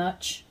very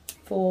much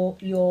for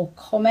your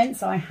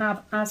comments. I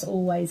have, as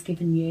always,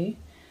 given you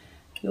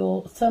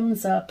your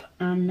thumbs up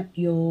and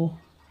your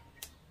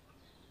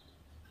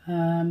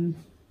and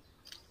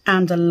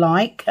a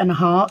like and a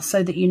heart,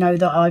 so that you know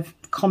that I've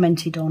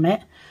commented on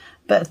it.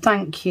 But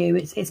thank you.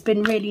 It's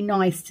been really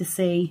nice to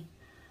see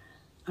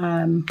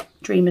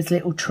Dreamer's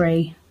Little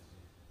Tree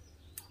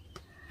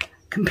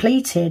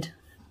completed,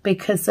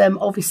 because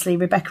obviously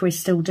Rebecca is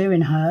still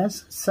doing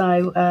hers,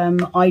 so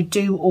I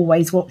do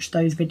always watch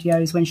those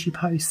videos when she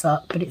posts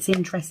up, but it's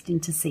interesting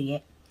to see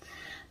it.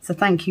 So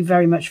thank you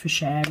very much for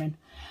sharing.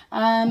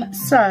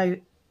 So,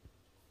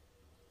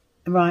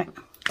 right,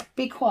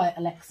 be quiet,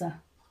 Alexa.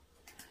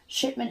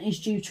 Shipment is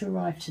due to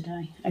arrive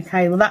today.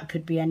 Okay, well, that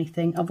could be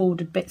anything. I've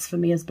ordered bits for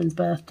my husband's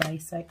birthday,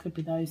 so it could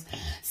be those.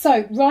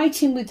 So,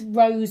 writing with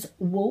Rose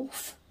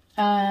Wolf,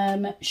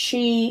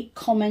 she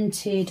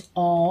commented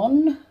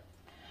on...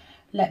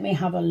 Let me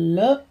have a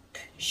look.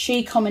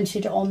 She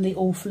commented on the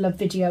Awful Love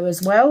video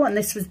as well, and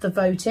this was the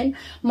voting.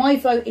 My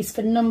vote is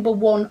for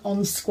 #1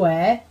 on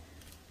Square,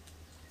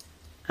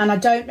 and I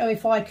don't know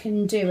if I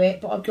can do it,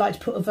 but I'd like to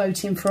put a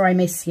vote in for I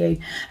Miss You.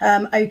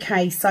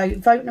 Okay, so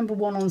vote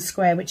 #1 on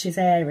Square, which is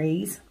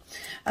Aries.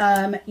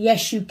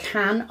 Yes, you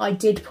can. I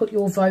did put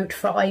your vote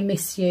for I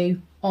Miss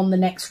You on the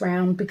next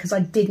round because I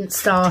didn't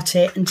start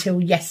it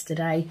until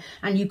yesterday,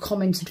 and you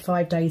commented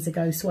 5 days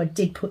ago, so I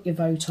did put your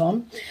vote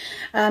on.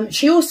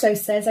 She also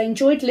says, I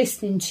enjoyed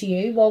listening to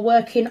you while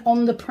working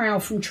on the prowl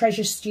from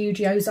Treasure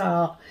Studios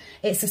Art.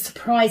 It's a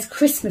surprise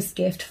Christmas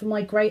gift for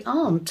my great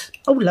aunt.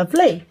 Oh,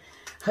 lovely.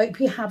 Hope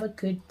you have a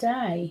good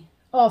day.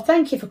 Oh,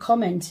 thank you for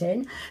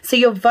commenting. So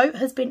your vote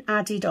has been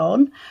added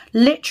on.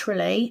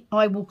 Literally,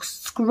 I will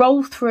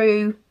scroll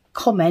through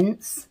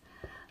comments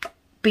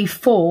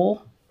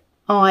before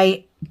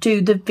I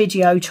do the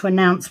video to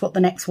announce what the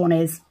next one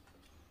is,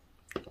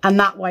 and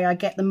that way I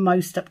get the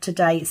most up to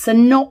date. So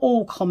not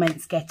all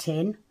comments get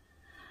in,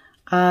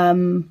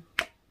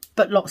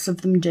 but lots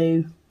of them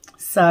do.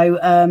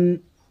 So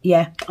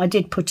yeah, I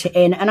did put it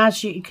in, and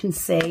as you can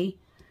see,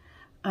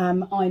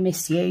 I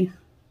Miss You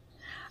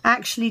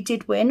actually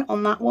did win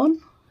on that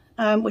one,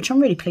 which I'm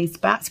really pleased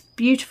about. It's a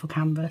beautiful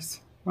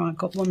canvas. Right,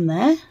 got one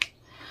there.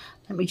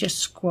 Let me just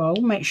scroll,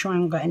 make sure I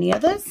haven't got any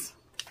others.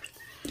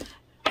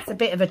 It's a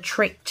bit of a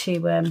trick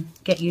to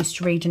get used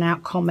to reading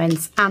out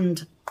comments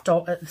and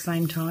dot at the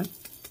same time.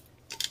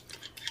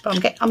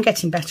 But I'm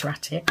getting better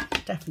at it,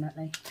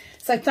 definitely.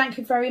 So thank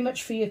you very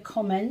much for your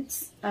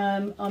comments.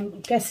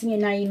 I'm guessing your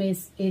name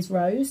is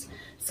Rose.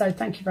 So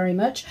thank you very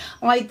much.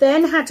 I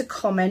then had a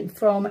comment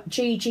from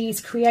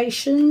Gigi's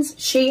Creations.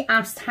 She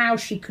asked how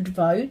she could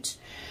vote.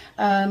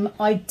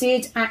 I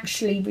did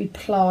actually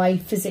reply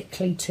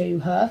physically to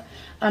her,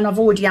 and I've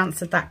already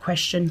answered that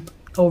question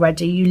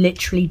already. You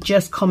literally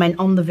just comment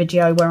on the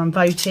video where I'm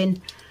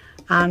voting,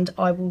 and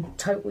I will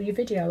total your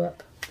video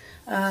up.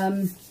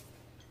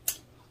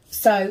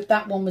 So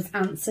that one was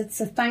answered.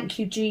 So thank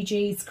you,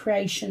 Gigi's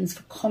Creations,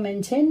 for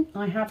commenting.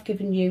 I have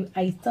given you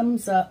a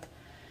thumbs up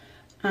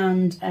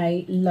and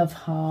a love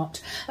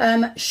heart.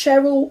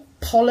 Cheryl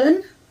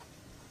Pollen.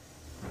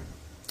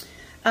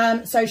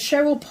 So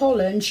Cheryl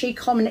Pollen, she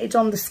commented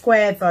on the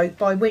Square vote,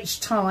 by which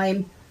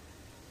time...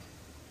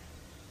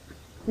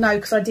 No,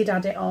 because I did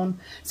add it on.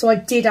 So I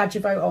did add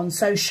your vote on.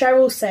 So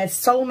Cheryl says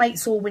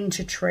Soulmates or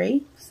Winter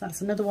Tree. So that's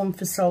another one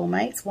for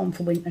Soulmates, one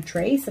for Winter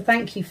Tree. So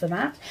thank you for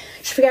that.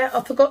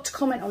 I forgot to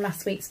comment on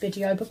last week's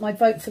video, but my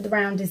vote for the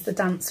round is the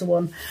Dancer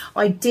one.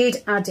 I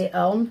did add it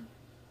on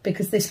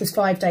because this was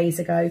 5 days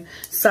ago.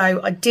 So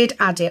I did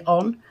add it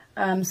on.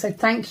 So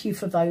thank you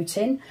for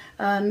voting.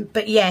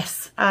 But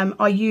yes,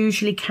 I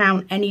usually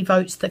count any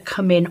votes that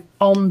come in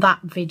on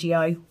that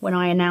video when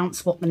I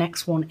announce what the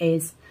next one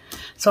is.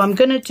 So I'm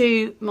going to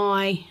do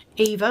my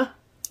Eva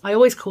I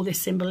always call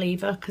this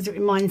Symbol-Lever because it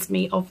reminds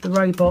me of the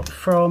robot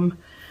from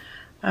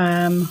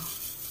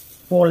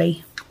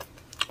Wall-E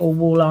or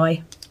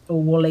Wall-I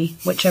or Wall-E,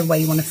 whichever way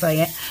you want to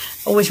say it.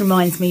 Always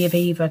reminds me of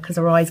Eva because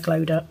her eyes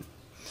glowed up.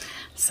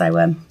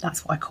 So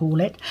that's what I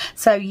call it.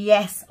 So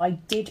yes, I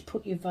did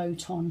put your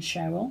vote on,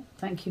 Cheryl.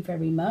 Thank you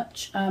very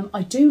much.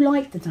 I do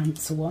like the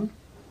Dancer one.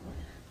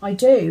 I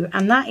do.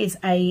 And that is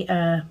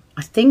a,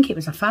 I think it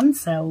was a Fan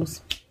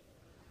Cells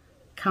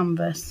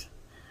canvas.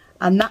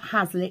 And that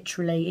has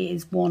literally, it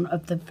is one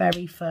of the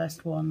very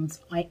first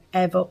ones I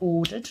ever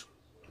ordered.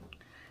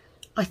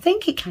 I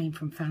think it came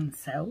from Fan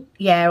Cell.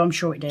 Yeah, I'm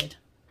sure it did.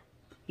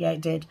 Yeah,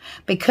 it did.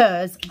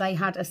 Because they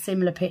had a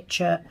similar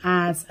picture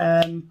as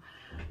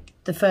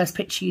the first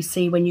picture you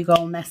see when you go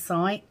on their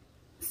site.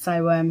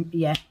 So,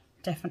 yeah,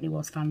 definitely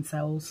was Fan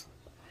Cells.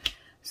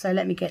 So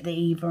let me get the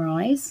Eva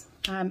eyes.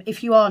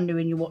 If you are new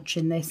and you're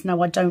watching this,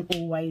 no, I don't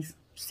always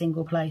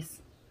single place.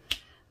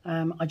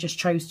 I just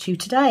chose to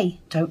today.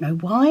 Don't know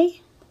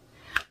why,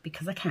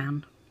 because I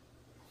can.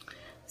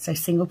 So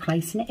single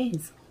placing it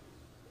is.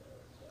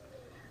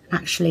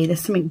 Actually,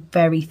 there's something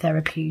very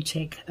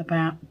therapeutic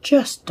about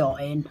just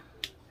dotting.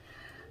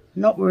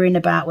 Not worrying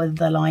about whether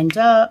they're lined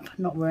up,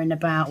 not worrying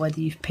about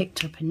whether you've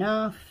picked up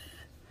enough,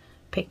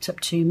 picked up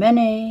too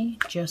many.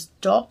 Just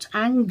dot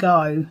and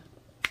go.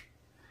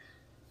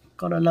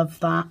 Gotta love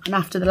that. And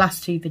after the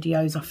last 2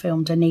 videos I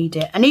filmed, I need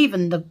it. And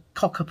even the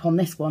cock up on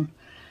this one,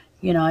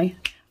 you know.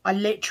 I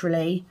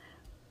literally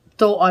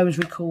thought I was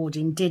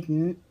recording,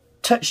 didn't,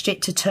 touched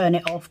it to turn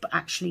it off, but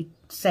actually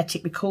set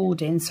it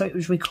recording, so it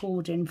was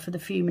recording for the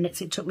few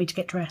minutes it took me to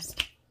get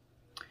dressed.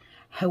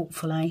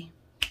 Helpfully.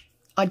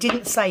 I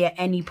didn't say at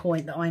any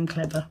point that I'm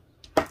clever.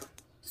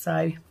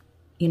 So,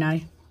 you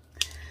know,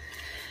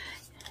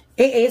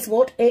 it is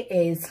what it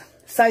is.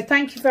 So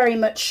thank you very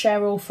much,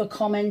 Cheryl, for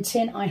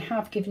commenting. I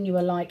have given you a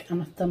like and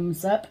a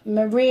thumbs up.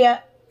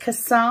 Maria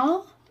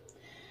Cassar.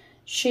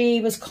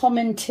 She was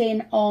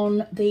commenting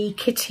on the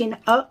kitting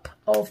up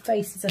of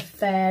Faces of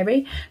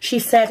Fairy. She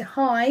said,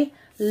 hi,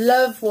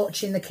 love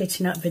watching the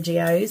kitting up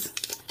videos.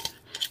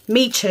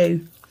 Me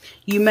too.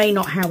 You may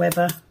not,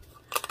 however,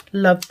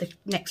 love the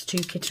next 2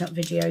 kitting up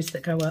videos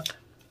that go up.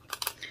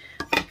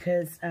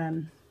 Because,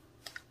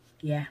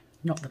 yeah,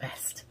 not the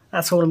best.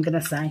 That's all I'm going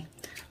to say.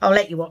 I'll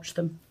let you watch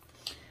them.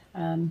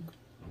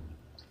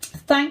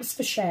 Thanks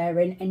for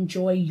sharing.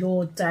 Enjoy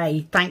your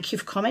day. Thank you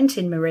for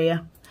commenting,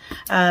 Maria.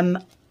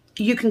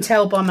 You can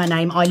tell by my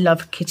name, I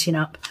love kitting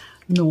up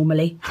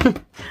normally.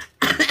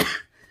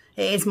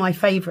 It is my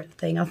favourite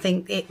thing. I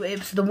think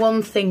it's the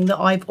one thing that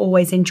I've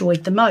always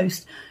enjoyed the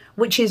most,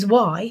 which is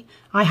why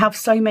I have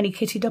so many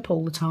kitted up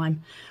all the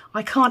time.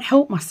 I can't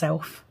help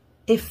myself.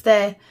 If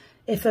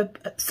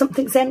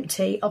something's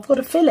empty, I've got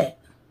to fill it.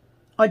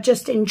 I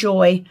just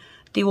enjoy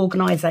the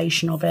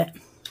organisation of it.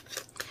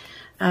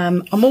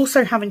 I'm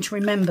also having to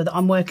remember that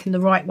I'm working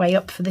the right way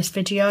up for this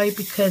video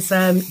because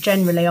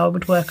generally I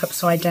would work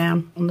upside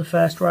down on the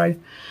first row.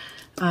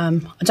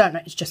 I don't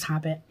know, it's just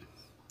habit.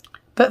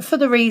 But for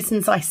the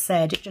reasons I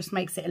said, it just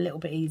makes it a little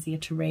bit easier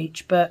to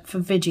reach. But for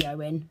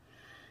videoing,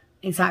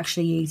 it's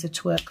actually easier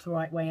to work the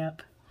right way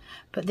up.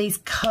 But these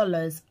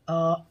colours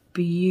are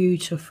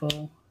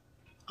beautiful.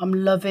 I'm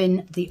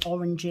loving the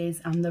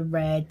oranges and the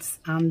reds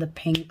and the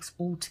pinks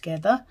all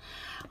together.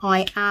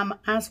 I am,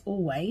 as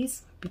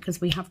always,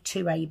 because we have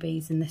 2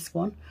 ABs in this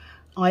one,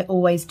 I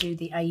always do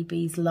the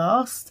ABs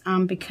last.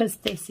 And because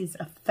this is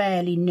a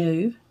fairly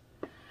new,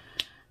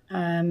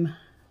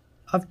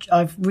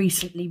 I've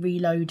recently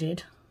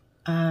reloaded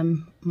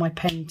my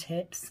pen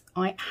tips.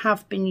 I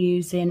have been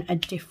using a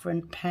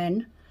different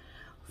pen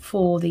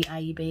for the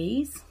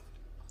ABs.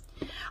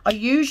 I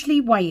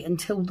usually wait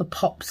until the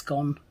pop's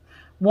gone.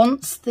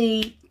 Once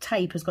the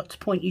tape has got to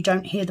the point you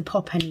don't hear the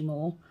pop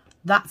anymore,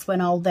 that's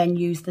when I'll then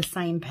use the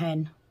same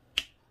pen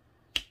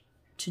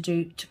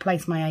to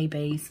place my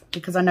ABs,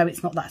 because I know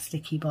it's not that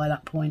sticky by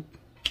that point.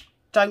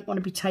 Don't want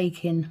to be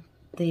taking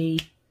the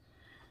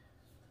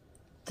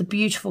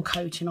beautiful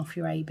coating off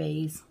your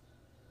ABs.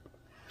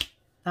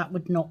 That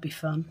would not be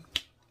fun.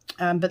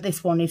 But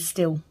this one is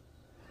still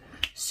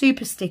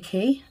super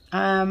sticky.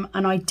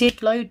 And I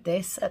did load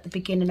this at the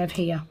beginning of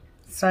here.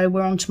 So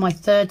we're on to my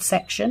 3rd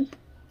section.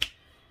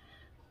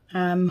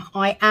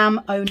 I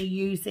am only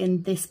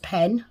using this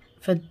pen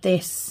for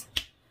this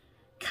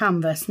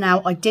canvas.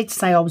 Now, I did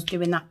say I was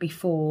doing that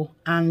before,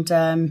 and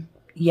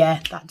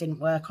yeah, that didn't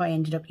work. I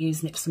ended up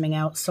using it for something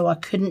else, so I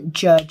couldn't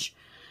judge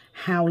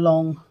how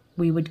long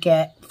we would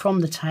get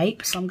from the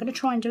tape. So I'm going to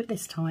try and do it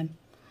this time.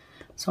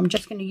 So I'm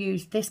just going to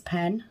use this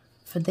pen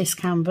for this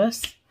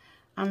canvas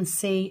and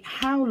see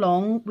how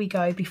long we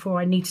go before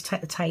I need to take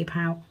the tape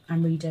out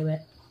and redo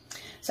it.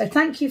 So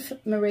thank you,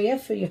 Maria,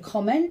 for your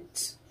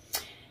comment.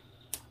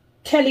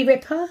 Kelly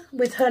Ripper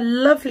with her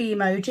lovely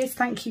emojis.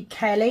 Thank you,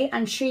 Kelly.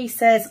 And she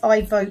says,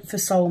 I vote for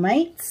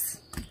Soulmates.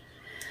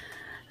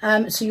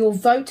 So your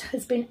vote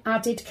has been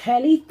added,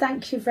 Kelly.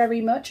 Thank you very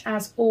much,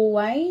 as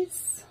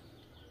always.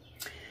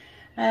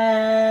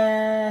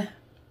 Oh,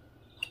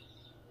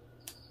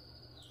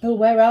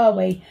 where are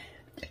we?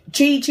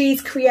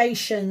 Gigi's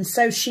Creations.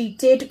 So she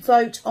did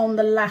vote on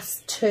the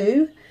last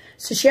 2.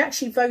 So she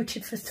actually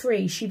voted for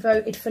 3. She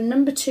voted for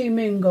number 2,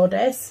 Moon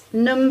Goddess,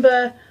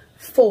 number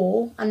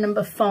 4 and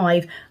number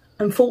 5.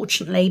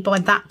 Unfortunately, by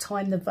that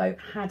time the vote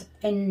had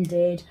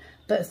ended.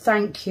 But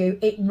thank you.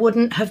 It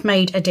wouldn't have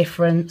made a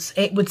difference.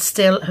 It would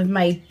still have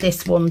made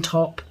this one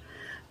top,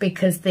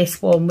 because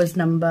this one was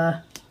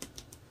number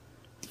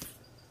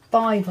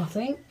 5, I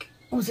think.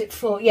 Was it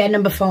 4? Yeah,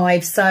 number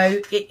 5.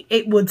 So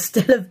it would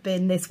still have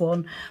been this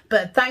one.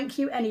 But thank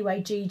you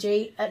anyway,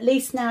 Gigi. At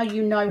least now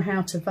you know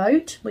how to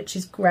vote, which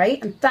is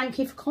great. And thank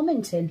you for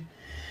commenting.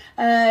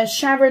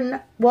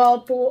 Sharon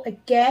Wildboar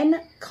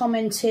again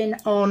commenting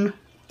on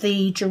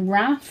the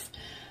giraffe.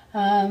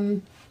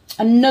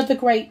 Another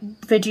great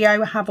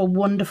video. Have a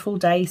wonderful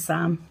day,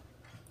 Sam.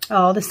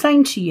 Oh, the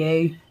same to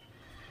you.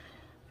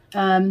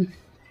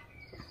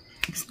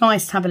 It's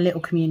nice to have a little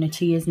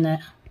community, isn't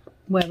it?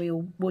 Where we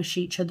all wish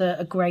each other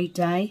a great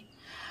day.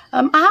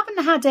 I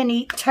haven't had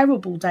any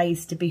terrible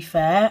days, to be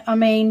fair. I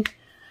mean,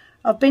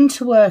 I've been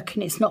to work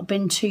and it's not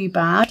been too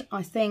bad.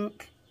 I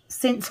think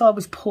since I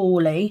was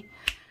poorly,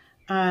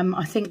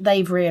 I think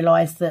they've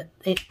realised that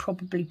it's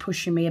probably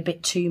pushing me a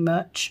bit too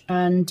much.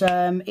 And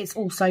it's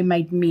also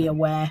made me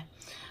aware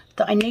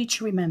that I need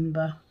to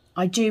remember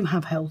I do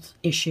have health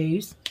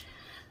issues.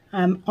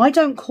 I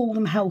don't call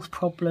them health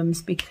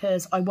problems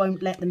because I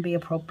won't let them be a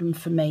problem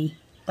for me.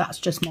 That's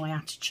just my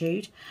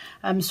attitude.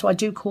 So I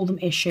do call them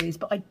issues,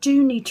 but I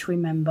do need to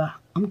remember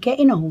I'm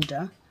getting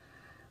older.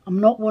 I'm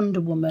not Wonder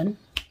Woman.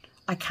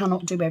 I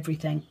cannot do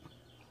everything.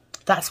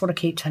 That's what I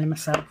keep telling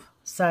myself.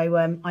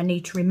 So I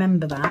need to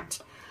remember that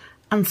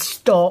and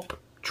stop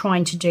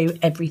trying to do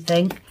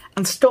everything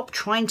and stop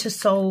trying to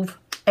solve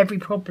every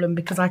problem,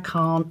 because I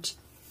can't.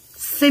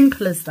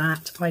 Simple as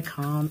that, I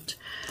can't.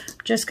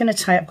 I'm just going to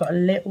take, I've got a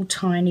little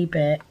tiny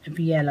bit of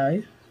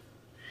yellow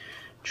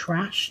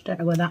trash. Don't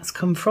know where that's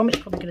come from. It's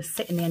probably going to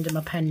sit in the end of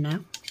my pen now.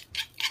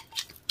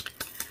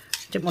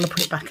 Didn't want to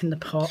put it back in the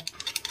pot.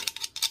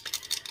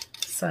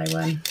 So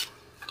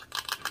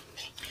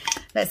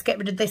let's get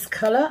rid of this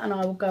colour and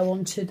I will go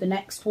on to the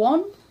next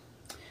one.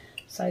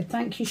 So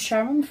thank you,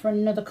 Sharon, for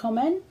another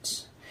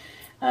comment.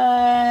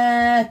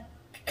 Catherine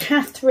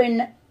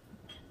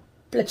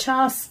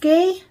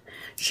Blacharski.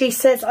 She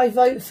says, I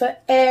vote for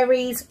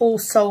Aries or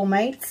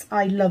Soulmates.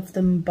 I love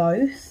them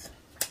both.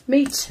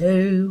 Me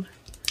too.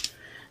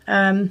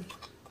 I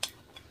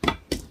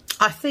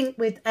think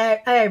with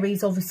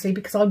Aries, obviously,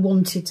 because I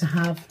wanted to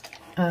have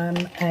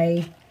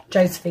a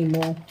Josephine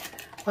wall.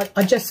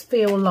 I just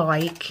feel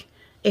like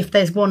if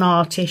there's one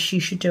artist you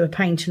should do a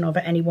painting of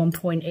at any one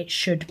point, it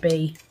should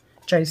be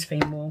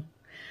Josephine wall.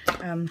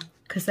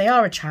 Because they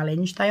are a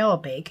challenge. They are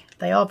big.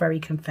 They are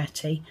very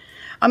confetti.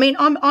 I mean,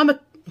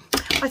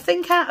 I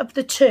think out of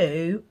the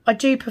two, I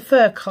do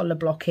prefer colour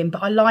blocking,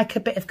 but I like a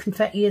bit of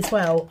confetti as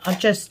well. I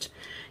just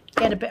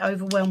get a bit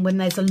overwhelmed when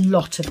there's a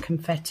lot of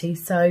confetti.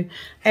 So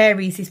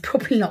Aries is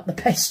probably not the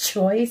best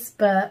choice,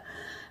 but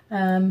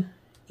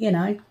you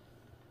know,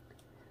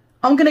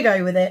 I'm going to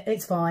go with it.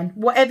 It's fine.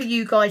 Whatever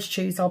you guys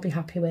choose, I'll be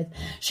happy with.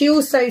 She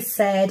also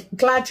said,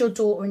 glad your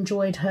daughter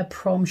enjoyed her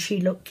prom. She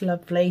looked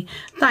lovely.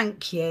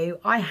 Thank you.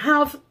 I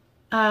have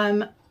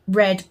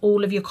read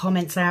all of your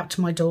comments out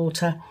to my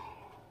daughter.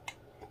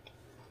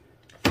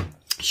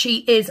 She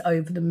is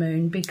over the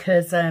moon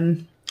because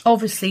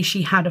obviously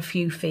she had a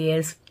few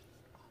fears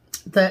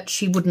that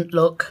she wouldn't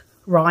look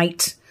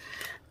right,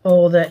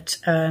 or that,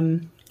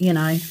 you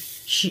know,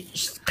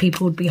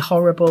 people would be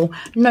horrible.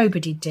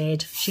 Nobody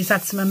did. She's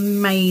had some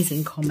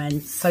amazing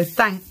comments. So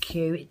thank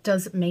you. It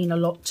does mean a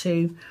lot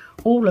to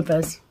all of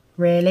us,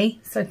 really.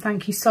 So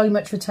thank you so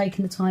much for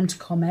taking the time to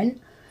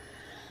comment.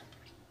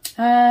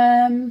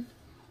 Villica,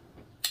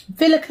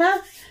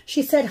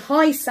 she said,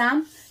 hi,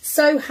 Sam.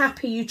 So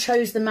happy you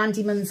chose the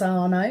Mandy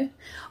Manzano.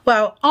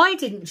 Well, I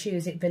didn't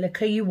choose it,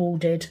 Villica. You all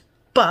did.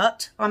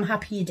 But I'm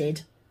happy you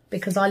did,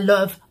 because I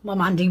love my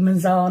Mandy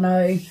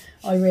Manzano.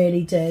 I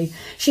really do.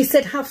 She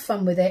said, have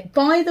fun with it.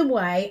 By the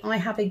way, I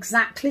have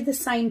exactly the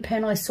same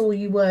pen I saw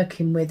you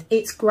working with.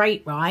 It's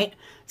great, right?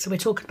 So we're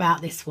talking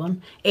about this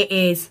one. It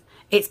is.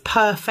 It's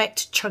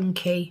perfect,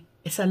 chunky.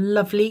 It's a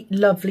lovely,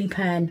 lovely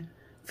pen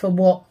for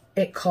what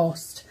it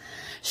cost.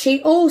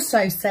 She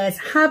also says,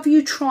 have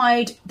you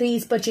tried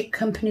these budget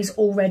companies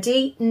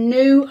already?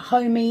 New,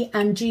 Homey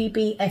and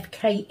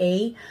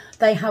GBFKE.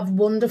 They have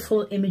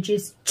wonderful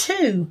images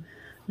too.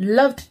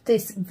 Loved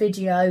this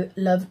video.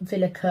 Love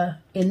Villica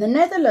in the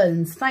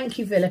Netherlands. Thank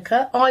you,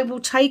 Villica. I will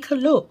take a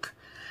look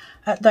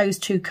at those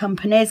two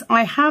companies.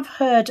 I have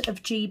heard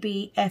of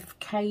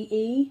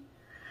GBFKE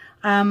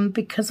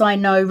because I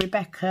know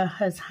Rebecca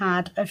has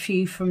had a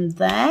few from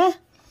there.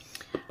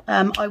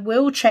 I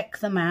will check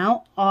them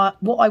out.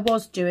 What I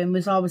was doing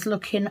was I was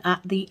looking at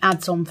the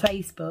ads on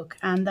Facebook,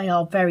 and they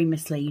are very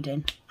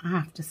misleading, I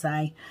have to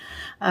say.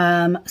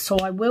 So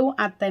I will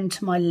add them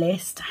to my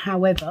list.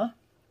 However,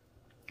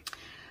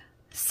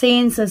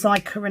 seeing as I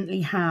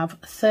currently have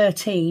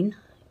 13,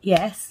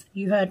 yes,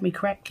 you heard me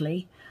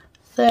correctly,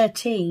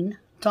 13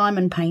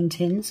 diamond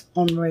paintings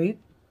en route,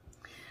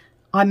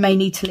 I may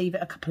need to leave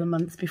it a couple of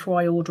months before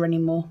I order any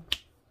more.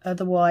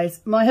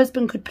 Otherwise, my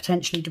husband could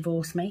potentially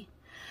divorce me,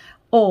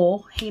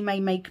 or he may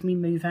make me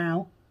move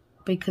out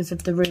because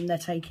of the room they're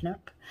taking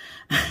up.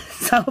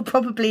 So I'll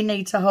probably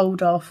need to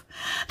hold off.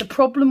 The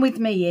problem with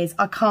me is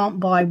I can't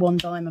buy one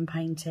diamond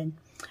painting.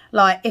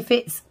 Like, if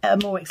it's a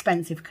more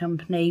expensive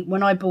company,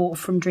 when I bought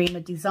from Dreamer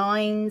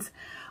Designs,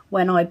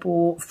 when I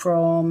bought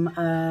from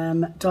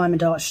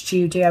Diamond Art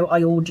Studio,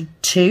 I ordered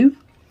 2.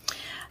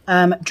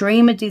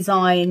 Dreamer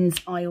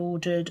Designs, I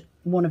ordered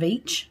 1 of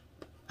each.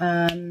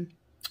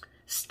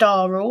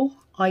 Star All,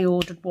 I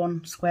ordered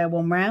 1 square,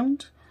 1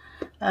 round.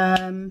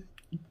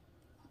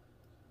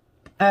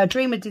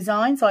 Dreamer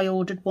Designs, I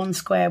ordered 1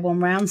 square, 1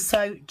 round.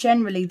 So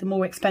generally, the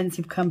more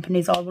expensive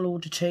companies, I will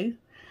order 2.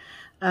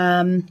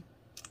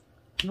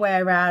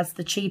 Whereas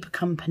the cheaper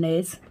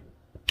companies,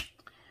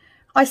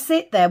 I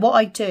sit there, what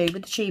I do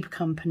with the cheaper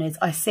companies,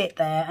 I sit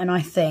there and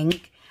I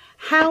think,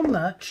 how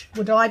much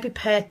would I be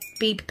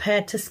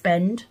prepared to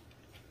spend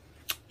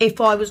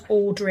if I was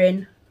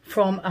ordering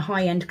from a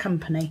high-end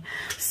company?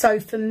 So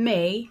for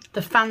me,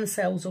 the fan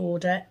sales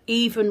order,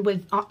 even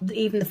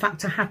the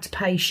fact I had to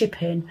pay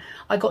shipping,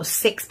 I got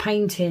 6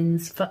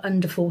 paintings for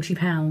under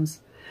 £40.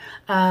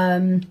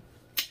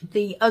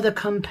 The other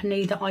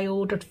company that I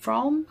ordered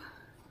from,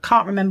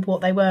 can't remember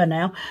what they were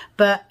now,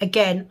 but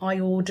again, I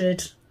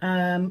ordered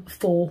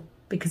 4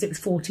 because it was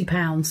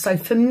 £40. So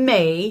for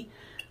me,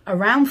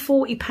 around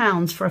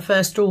 £40 for a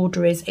first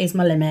order is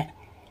my limit.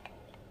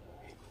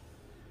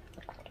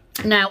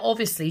 Now,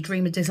 obviously,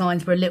 Dreamer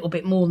Designs were a little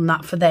bit more than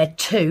that for their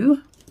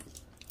 2.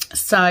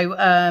 So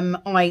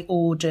I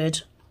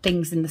ordered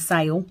things in the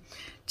sale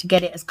to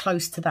get it as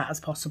close to that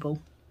as possible.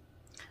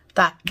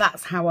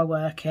 That's how I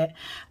work it.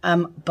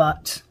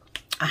 But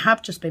I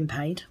have just been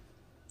paid.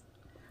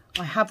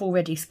 I have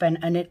already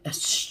spent a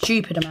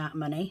stupid amount of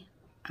money,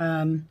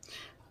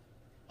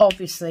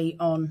 obviously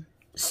on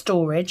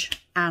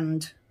storage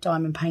and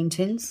diamond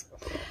paintings.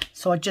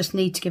 So I just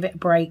need to give it a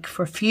break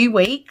for a few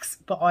weeks,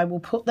 but I will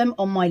put them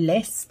on my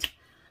list.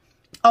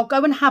 I'll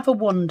go and have a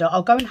wander.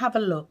 I'll go and have a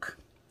look,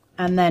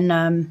 and then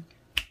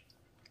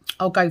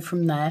I'll go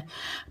from there.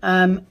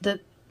 The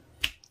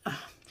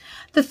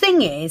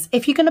thing is,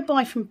 if you're going to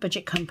buy from a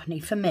budget company,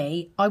 for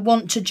me, I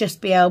want to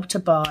just be able to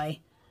buy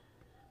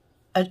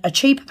a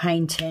cheaper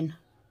painting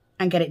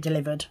and get it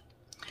delivered.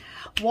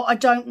 What I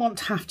don't want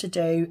to have to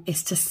do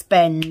is to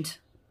spend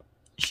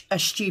a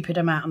stupid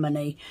amount of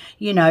money.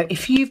 You know,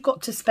 if you've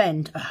got to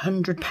spend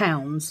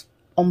 £100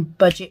 on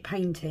budget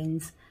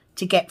paintings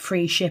to get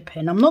free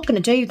shipping, I'm not going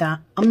to do that.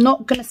 I'm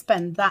not going to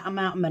spend that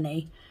amount of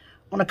money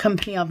on a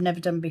company I've never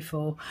done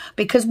before,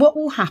 because what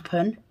will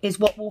happen is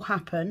what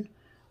happened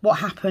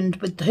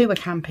with the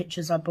Huracan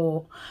pictures I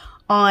bought.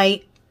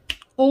 I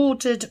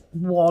ordered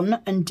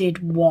 1 and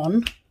did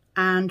 1,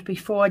 and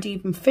before I'd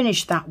even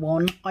finished that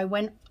one, I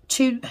went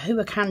to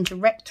Huracan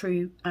direct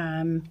through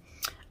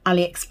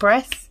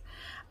AliExpress,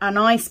 and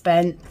I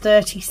spent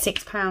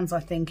 £36, I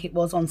think it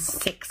was, on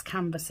 6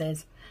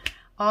 canvases.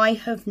 I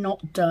have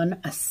not done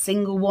a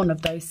single one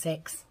of those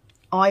 6.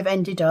 I've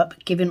ended up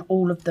giving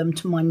all of them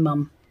to my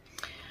mum.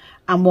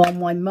 And while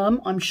my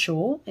mum, I'm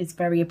sure, is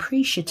very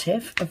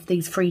appreciative of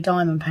these free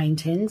diamond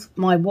paintings,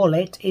 my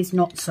wallet is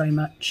not so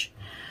much,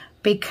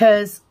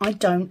 because I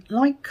don't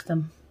like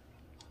them.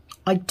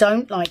 I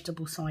don't like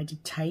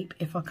double-sided tape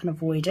if I can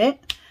avoid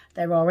it.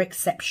 There are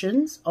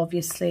exceptions.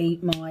 Obviously,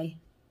 my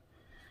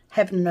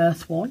Heaven and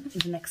Earth one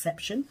is an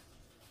exception.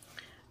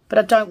 But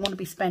I don't want to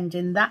be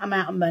spending that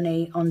amount of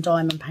money on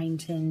diamond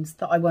paintings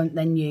that I won't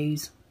then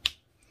use.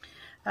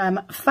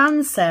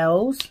 Fan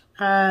sales,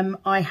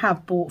 I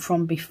have bought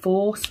from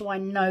before, so I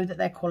know that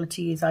their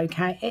quality is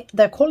okay.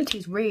 Their quality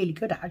is really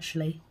good,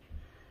 actually,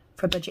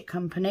 for a budget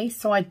company.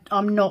 So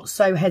I'm not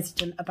so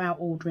hesitant about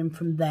ordering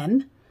from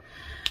them.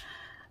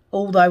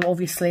 Although,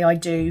 obviously, I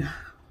do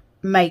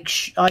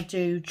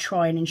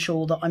try and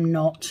ensure that I'm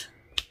not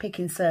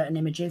picking certain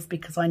images,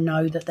 because I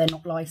know that they're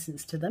not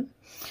licensed to them.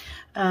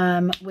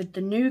 With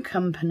the new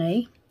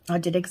company, I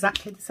did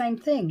exactly the same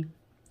thing.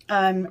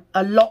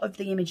 A lot of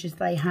the images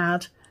they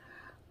had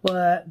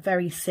were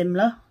very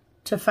similar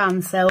to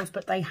fan sales,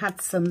 but they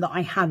had some that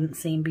I hadn't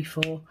seen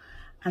before,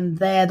 and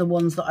they're the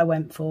ones that I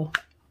went for.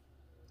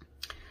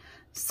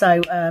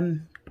 So,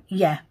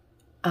 yeah.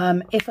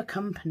 If a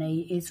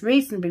company is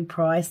reasonably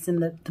priced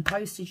and the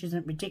postage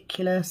isn't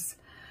ridiculous,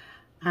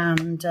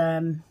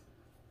 and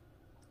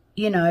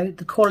you know,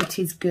 the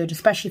quality is good,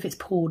 especially if it's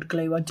poured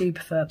glue, I do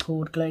prefer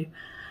poured glue,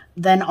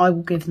 then I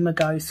will give them a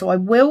go. So I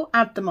will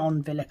add them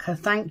on, Villica.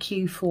 Thank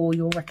you for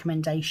your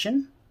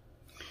recommendation,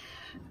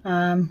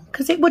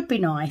 because it would be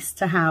nice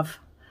to have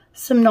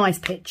some nice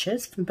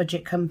pictures from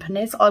budget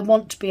companies. I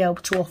want to be able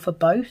to offer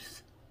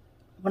both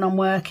when I'm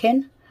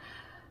working.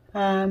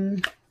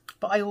 But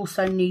I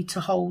also need to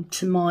hold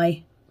to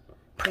my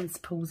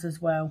principles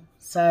as well.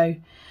 So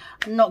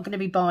I'm not going to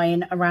be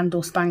buying a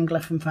Randall Spangler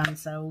from fan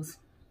sales,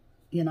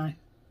 you know,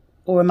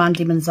 or a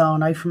Mandy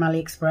Manzano from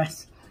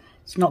AliExpress.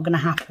 It's not going to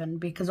happen,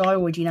 because I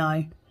already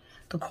know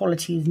the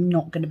quality is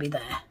not going to be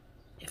there.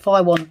 If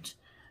I want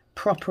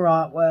proper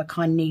artwork,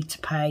 I need to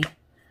pay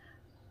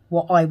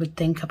what I would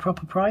think are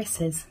proper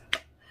prices.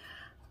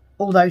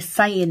 Although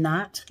saying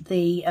that,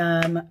 the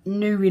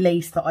new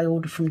release that I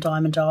ordered from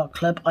Diamond Art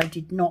Club, I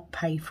did not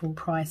pay full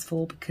price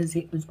for because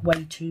it was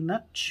way too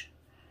much.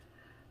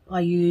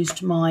 I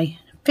used my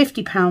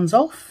 £50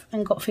 off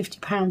and got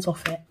 £50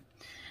 off it,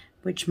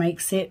 which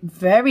makes it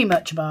very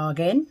much a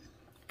bargain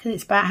because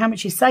it's about how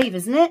much you save,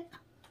 isn't it?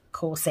 Of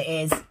course it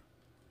is.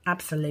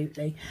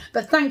 Absolutely.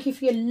 But thank you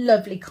for your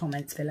lovely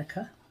comments,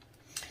 Villica.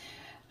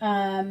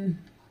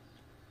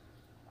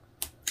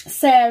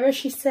 Sarah,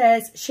 she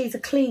says she's a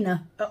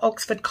cleaner at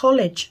Oxford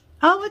College.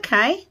 Oh,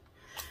 okay.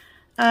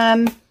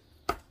 I've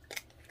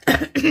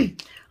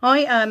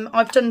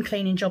done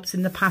cleaning jobs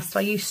in the past.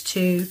 I used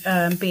to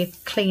be a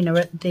cleaner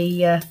at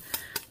the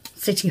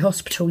City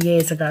Hospital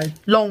years ago,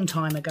 long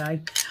time ago.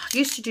 I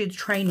used to do the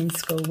training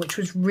school, which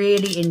was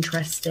really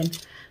interesting.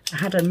 I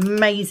had an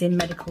amazing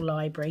medical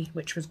library,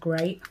 which was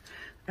great.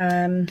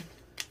 I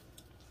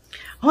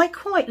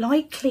quite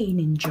like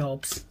cleaning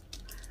jobs.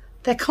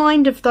 They're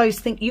kind of those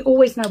things, you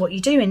always know what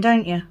you're doing,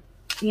 don't you?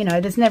 You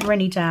know, there's never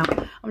any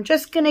doubt. I'm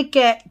just going to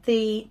get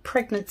the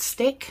pregnant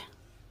stick,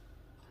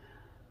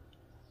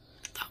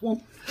 that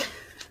one,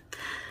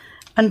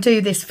 and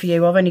do this for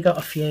you. I've only got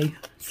a few.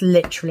 It's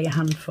literally a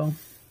handful.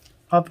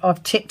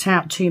 I've tipped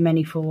out too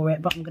many for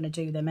it, but I'm going to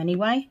do them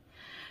anyway,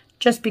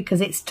 just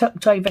because it's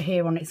tucked over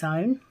here on its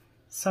own.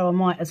 So I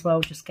might as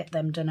well just get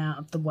them done out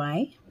of the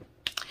way.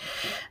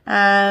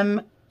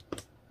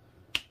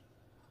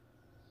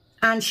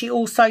 And she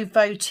also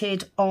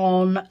voted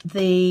on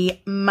the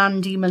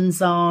Mandy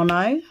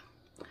Manzano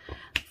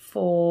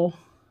for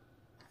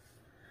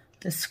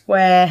the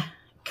square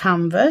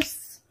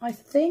canvas, I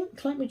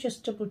think. Let me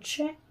just double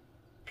check.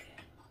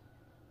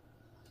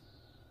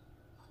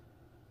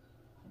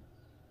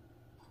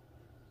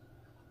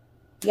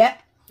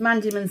 Yep,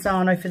 Mandy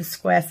Manzano for the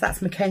square. So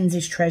that's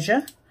Mackenzie's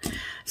Treasure.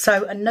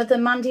 So another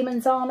Mandy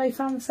Manzano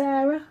fan,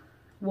 Sarah?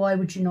 Why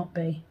would you not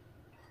be?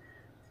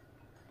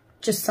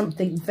 Just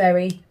something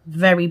very,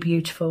 very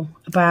beautiful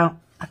about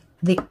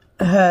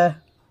her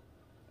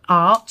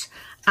art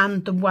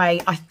and the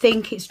way, I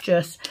think it's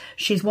just,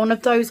 she's one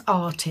of those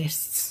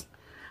artists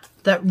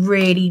that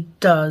really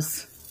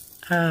does,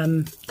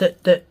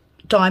 that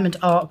Diamond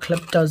Art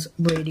Club does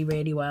really,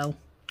 really well.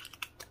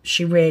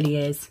 She really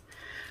is.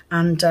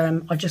 And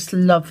I just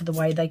love the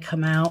way they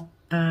come out.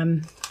 I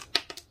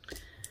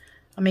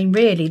mean,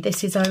 really,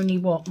 this is only,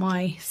 what,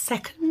 my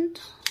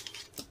second?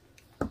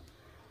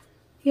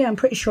 Yeah, I'm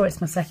pretty sure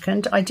it's my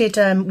second. I did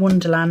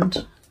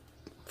Wonderland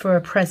for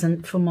a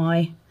present for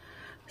my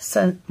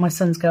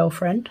son's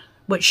girlfriend,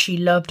 which she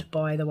loved,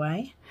 by the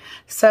way.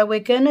 So we're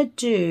going to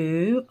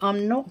do,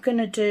 I'm not going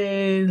to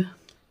do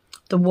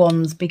the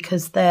ones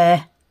because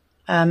they're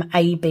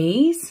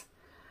ABs.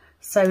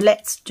 So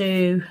let's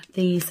do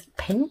these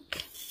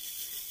pink.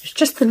 It's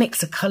just the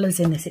mix of colours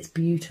in this. It's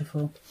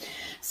beautiful.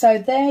 So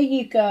there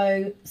you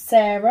go,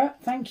 Sarah.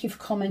 Thank you for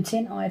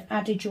commenting. I've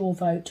added your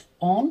vote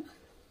on.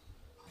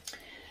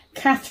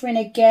 Catherine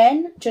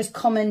again, just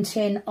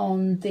commenting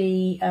on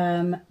the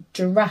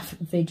giraffe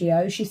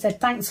video. She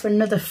said, thanks for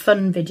another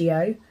fun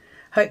video.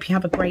 Hope you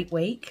have a great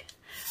week.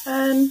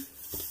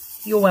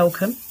 You're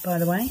welcome, by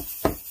the way.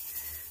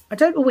 I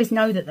don't always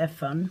know that they're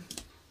fun.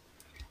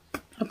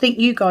 I think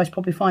you guys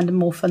probably find them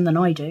more fun than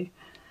I do.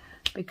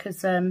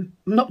 Because I'm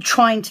not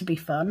trying to be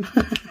fun.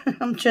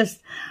 I'm just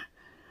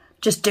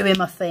doing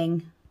my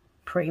thing,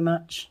 pretty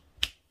much.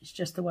 It's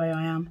just the way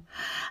I am.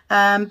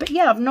 But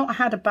yeah, I've not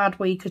had a bad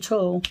week at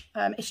all.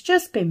 It's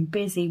just been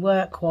busy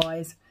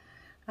work-wise.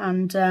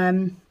 And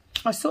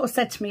I sort of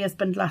said to my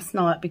husband last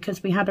night,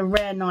 because we had a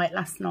rare night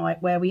last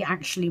night where we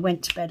actually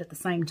went to bed at the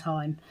same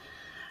time.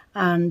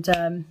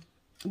 And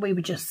we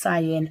were just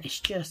saying, it's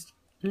just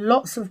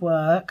lots of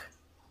work,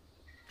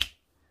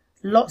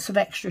 lots of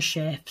extra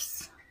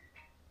shifts.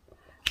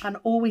 And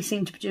all we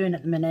seem to be doing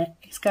at the minute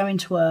is going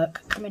to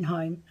work, coming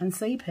home and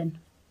sleeping.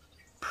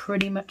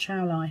 Pretty much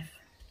our life.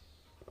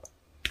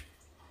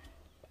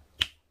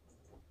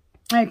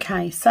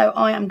 Okay, so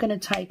I am going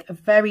to take a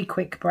very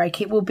quick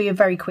break. It will be a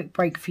very quick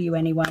break for you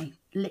anyway,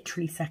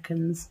 literally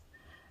seconds,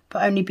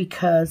 but only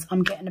because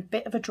I'm getting a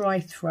bit of a dry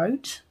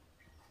throat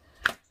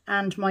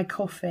and my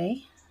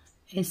coffee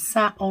is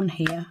sat on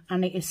here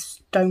and it is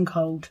stone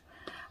cold.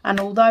 And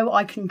although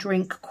I can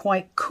drink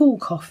quite cool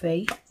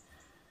coffee,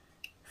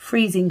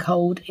 freezing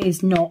cold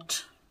is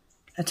not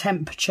a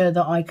temperature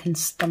that I can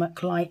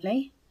stomach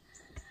lightly.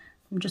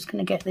 I'm just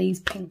going to get these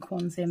pink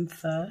ones in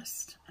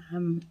first.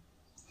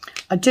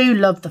 I do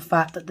love the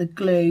fact that the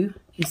glue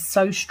is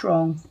so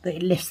strong that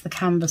it lifts the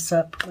canvas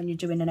up when you're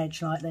doing an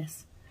edge like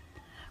this.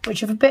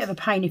 Which is a bit of a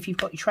pain if you've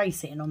got your tray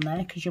sitting on there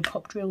because you'll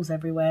pop drills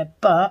everywhere.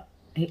 But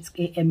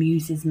it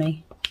amuses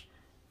me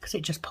because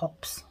it just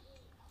pops.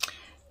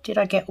 Did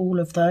I get all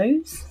of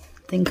those?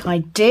 I think I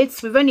did.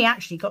 So we've only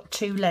actually got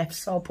 2 left.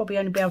 So I'll probably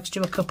only be able to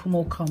do a couple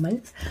more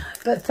comments.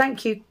 But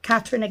thank you,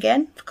 Catherine,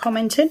 again for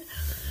commenting.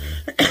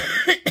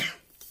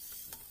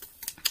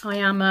 I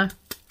am... yeah,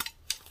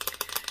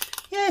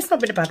 it's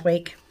not been a bad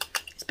week.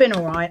 it's been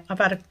all right. I've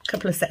had a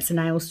couple of sets of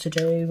nails to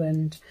do,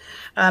 and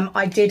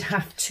I did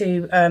have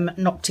to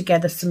knock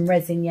together some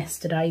resin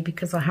yesterday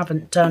because I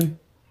haven't done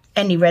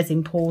any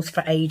resin pours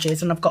for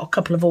ages, and I've got a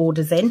couple of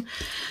orders in,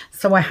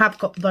 so I have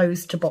got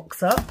those to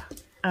box up.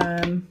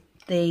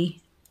 The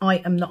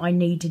item that I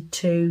needed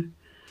to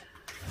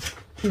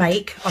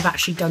make, I've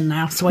actually done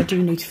now, so I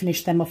do need to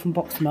finish them off and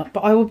box them up,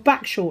 but I will be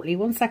back shortly.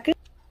 1 second.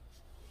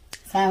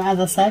 So as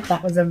I said,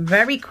 that was a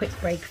very quick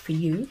break for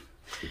you,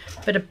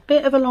 but a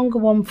bit of a longer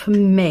one for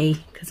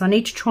me, because I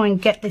need to try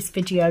and get this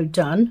video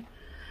done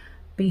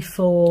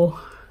before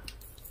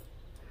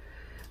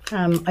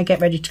I get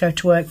ready to go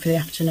to work for the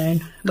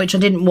afternoon, which I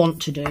didn't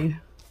want to do,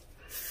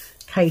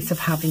 case of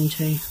having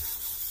to.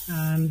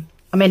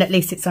 I mean, at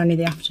least it's only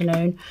the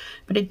afternoon,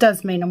 but it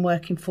does mean I'm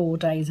working 4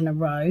 days in a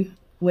row,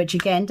 which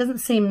again doesn't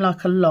seem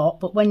like a lot,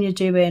 but when you're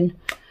doing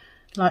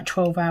like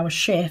 12-hour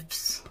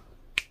shifts,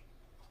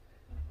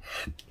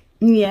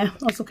 yeah,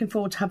 I was looking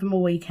forward to having my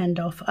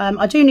weekend off.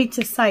 I do need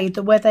to say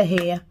the weather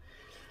here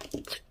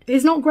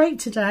is not great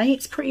today.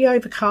 It's pretty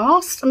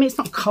overcast. I mean, it's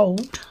not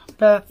cold,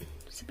 but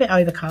it's a bit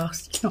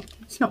overcast.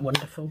 It's not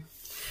wonderful.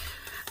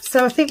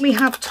 So I think we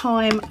have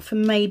time for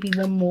maybe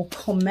one more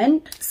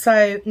comment.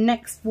 So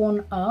next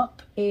one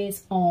up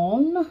is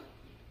on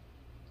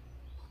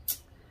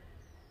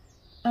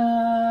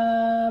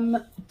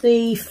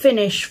the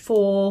finish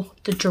for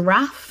the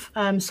giraffe.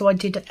 So I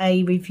did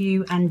a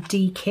review and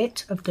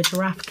de-kit of the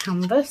giraffe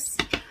canvas,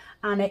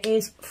 and it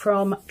is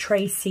from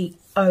Tracy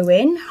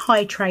Owen.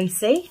 Hi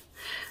Tracy.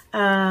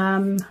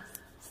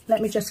 Let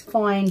me just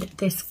find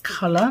this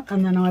colour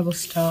and then I will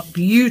start.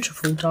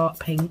 Beautiful dark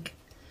pink.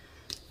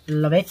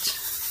 Love it.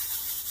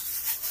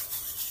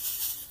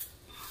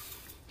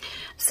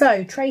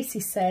 So Tracy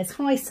says,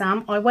 hi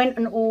Sam, I went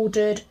and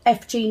ordered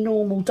FG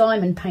normal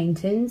diamond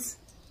paintings.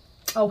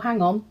 Oh,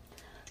 hang on.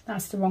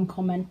 That's the wrong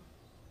comment.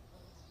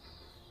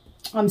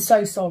 I'm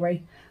so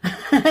sorry.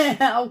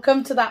 I'll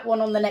come to that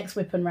one on the next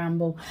Whip and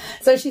Ramble.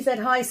 So she said,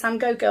 hi Sam,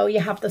 go girl,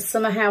 you have the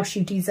summer house,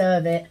 you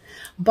deserve it.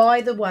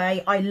 By the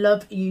way, I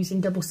love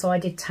using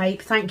double-sided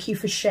tape. Thank you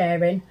for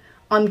sharing.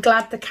 I'm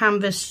glad the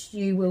canvas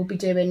you will be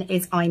doing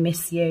is I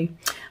Miss You.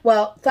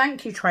 Well,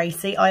 thank you,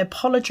 Tracy. I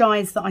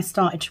apologise that I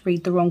started to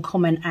read the wrong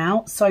comment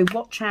out, so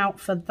watch out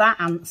for that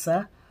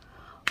answer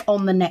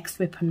on the next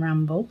Whip and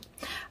Ramble.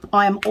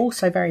 I am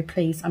also very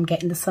pleased I'm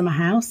getting the summer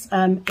house.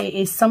 It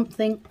is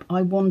something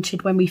I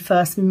wanted when we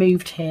first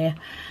moved here.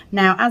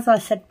 Now, as I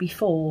said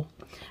before,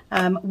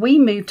 we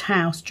moved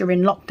house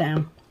during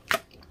lockdown.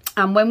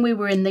 And when we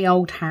were in the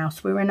old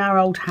house, we were in our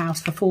old house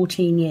for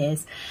 14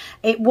 years.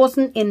 It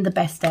wasn't in the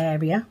best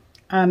area.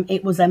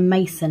 It was a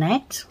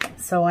masonette.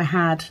 So I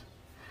had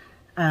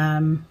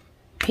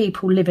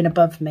people living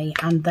above me,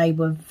 and they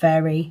were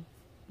very,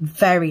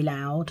 very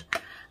loud.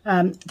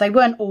 They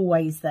weren't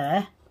always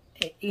there,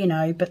 you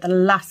know, but the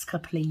last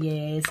couple of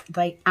years,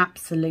 they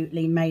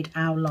absolutely made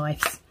our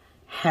lives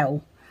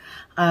hell.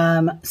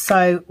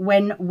 So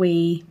when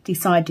we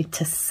decided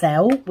to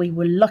sell, we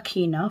were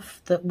lucky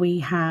enough that we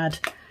had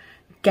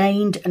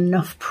gained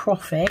enough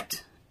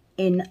profit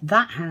in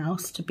that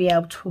house to be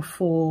able to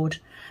afford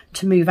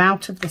to move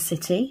out of the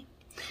city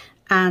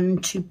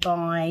and to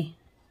buy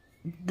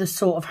the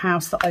sort of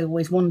house that I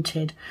always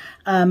wanted.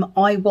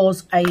 I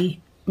was a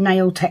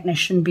nail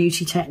technician,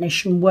 beauty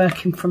technician,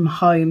 working from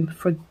home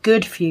for a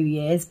good few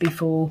years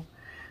before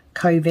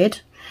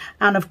COVID.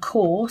 And of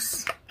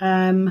course,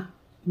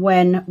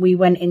 when we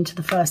went into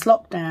the first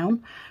lockdown,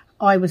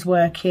 I was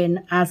working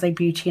as a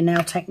beauty and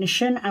nail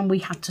technician, and we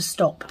had to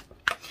stop.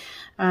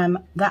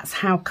 That's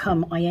how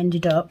come I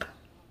ended up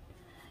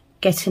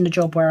getting the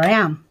job where I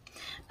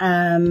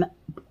am.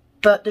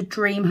 But the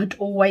dream had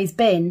always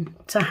been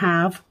to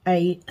have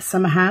a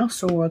summer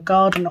house or a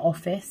garden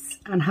office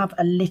and have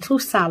a little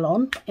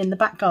salon in the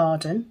back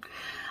garden,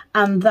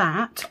 and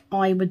that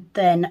I would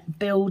then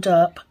build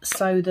up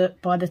so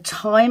that by the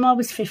time I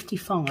was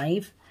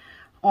 55,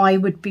 I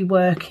would be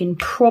working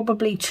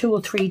probably 2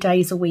 or 3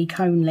 days a week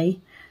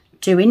only,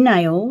 doing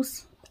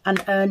nails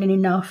and earning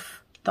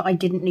enough that I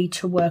didn't need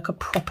to work a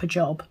proper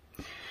job.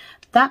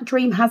 That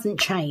dream hasn't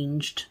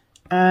changed.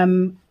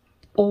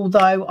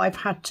 Although I've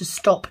had to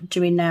stop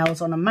doing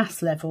nails on a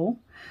mass level,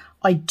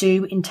 I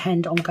do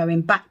intend on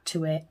going back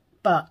to it,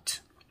 but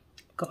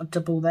got a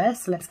double there,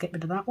 so let's get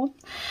rid of that one.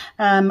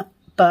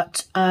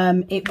 But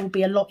it will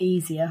be a lot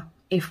easier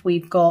if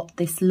we've got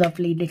this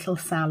lovely little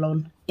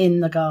salon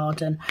in the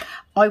garden.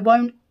 I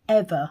won't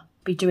ever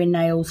be doing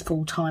nails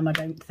full time, I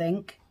don't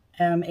think.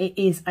 It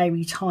is a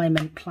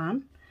retirement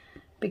plan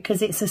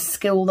because it's a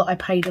skill that I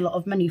paid a lot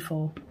of money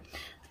for.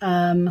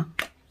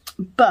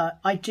 But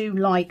I do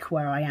like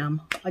where I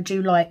am. I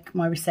do like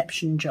my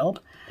reception job.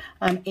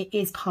 It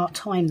is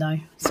part-time though,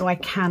 so I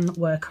can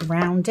work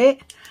around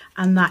it.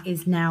 And that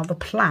is now the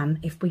plan.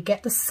 If we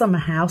get the summer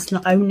house,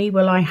 not only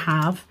will I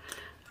have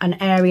an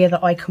area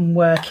that I can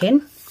work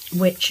in,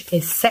 which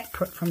is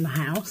separate from the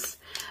house,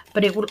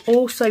 but it will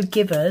also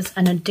give us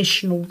an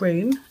additional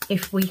room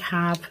if we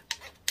have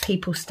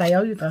people stay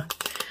over.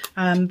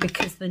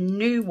 Because the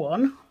new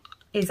one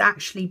is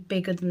actually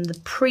bigger than the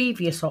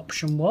previous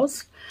option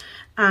was,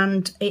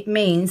 and it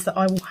means that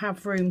I will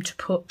have room to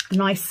put a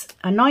nice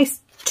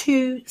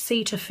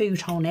 2-seater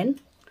futon in,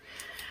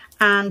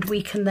 and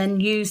we can then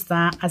use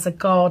that as a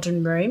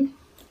garden room.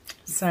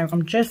 So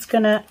I'm just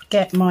gonna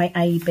get my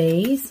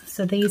ABs.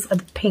 So these are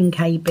the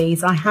pink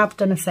ABs. I have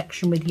done a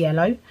section with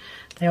yellow.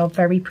 They are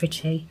very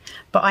pretty,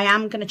 but I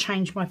am going to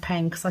change my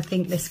pen because I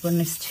think this one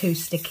is too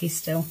sticky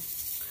still.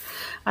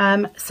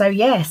 So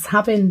yes,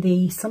 having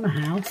the summer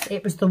house,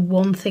 it was the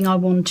one thing I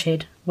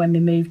wanted when we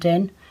moved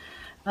in.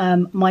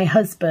 My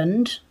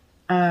husband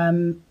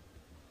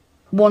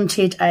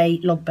wanted a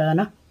log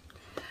burner,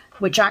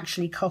 which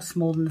actually costs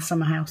more than the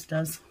summer house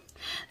does.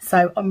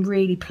 So I'm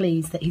really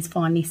pleased that he's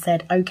finally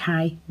said,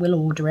 okay, we'll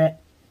order it.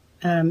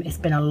 It's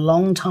been a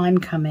long time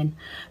coming,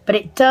 but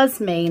it does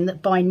mean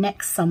that by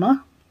next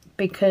summer,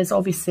 because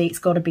obviously it's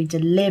got to be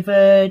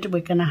delivered,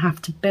 we're going to have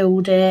to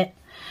build it.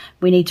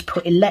 We need to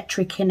put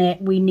electric in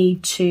it. We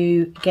need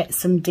to get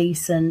some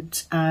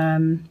decent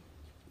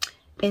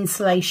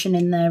insulation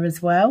in there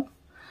as well.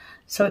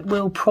 So it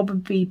will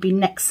probably be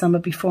next summer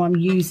before I'm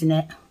using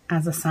it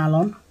as a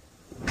salon.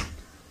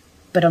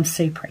 But I'm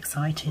super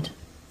excited.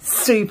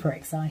 Super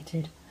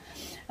excited.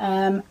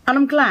 And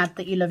I'm glad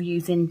that you love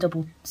using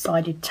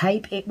double-sided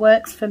tape. It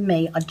works for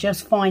me. I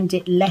just find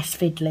it less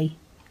fiddly.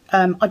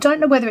 I don't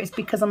know whether it's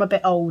because I'm a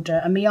bit older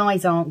and my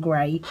eyes aren't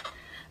great,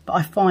 but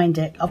I find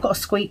it, I've got a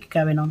squeak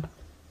going on.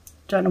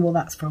 Don't know where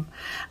that's from.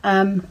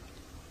 I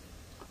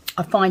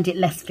find it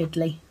less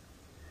fiddly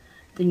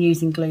than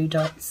using glue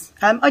dots.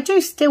 I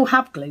do still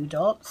have glue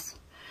dots,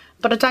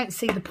 but I don't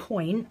see the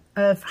point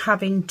of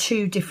having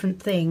two different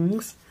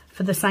things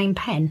for the same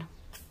pen.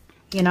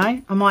 You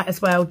know, I might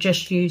as well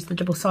just use the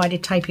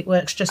double-sided tape. It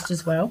works just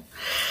as well.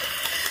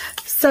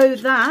 So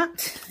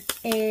that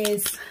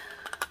is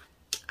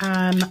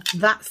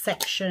that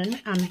section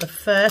and the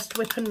first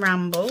Whip and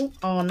Ramble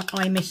on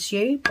I Miss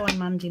You by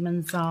Mandy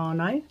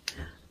Manzano.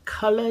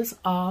 Colours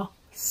are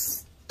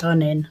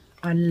stunning.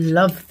 I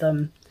love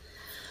them.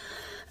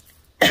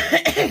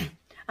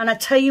 And I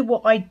tell you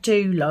what I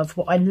do love,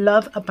 what I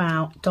love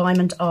about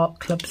Diamond Art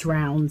Club's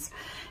rounds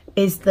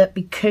is that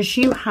because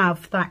you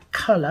have that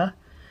colour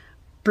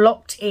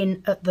blocked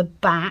in at the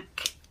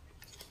back,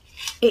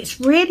 it's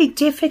really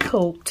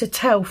difficult to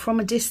tell from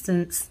a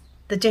distance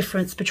the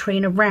difference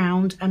between a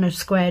round and a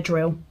square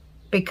drill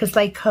because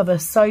they cover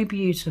so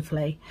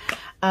beautifully.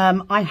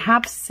 I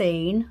have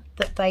seen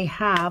that they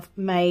have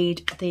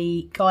made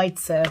the guide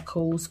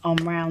circles on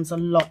rounds a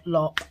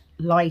lot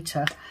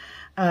lighter.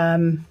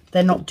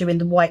 They're not doing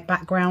the white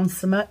background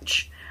so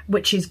much,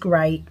 which is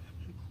great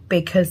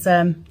because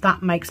that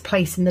makes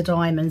placing the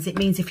diamonds. It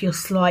means if you're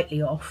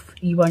slightly off,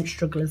 you won't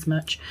struggle as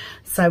much.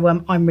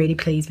 So I'm really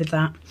pleased with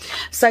that.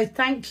 So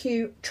thank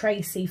you,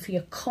 Tracy, for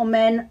your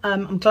comment.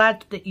 I'm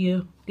glad that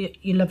you're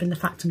loving the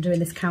fact I'm doing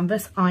this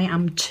canvas. I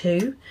am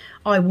too.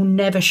 I will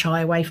never shy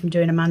away from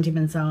doing a Mandy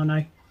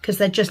Manzano because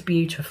they're just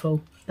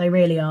beautiful. They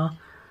really are.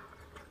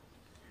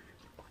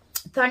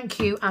 Thank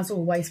you, as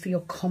always, for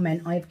your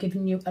comment. I have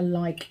given you a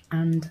like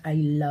and a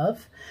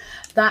love.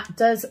 That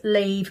does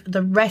leave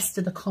the rest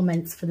of the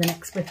comments for the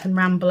next Whip and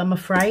Ramble, I'm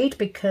afraid,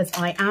 because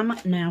I am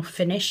now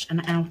finished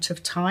and out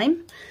of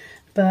time.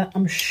 But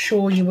I'm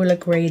sure you will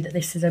agree that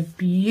this is a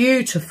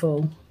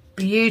beautiful,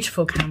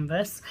 beautiful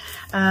canvas.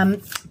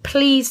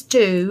 Please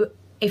do,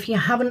 if you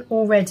haven't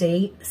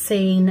already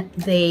seen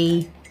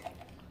the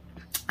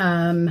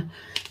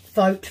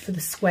vote for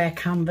the square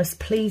canvas,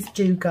 please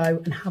do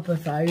go and have a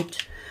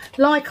vote.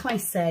 Like I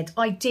said,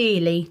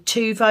 ideally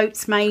 2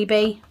 votes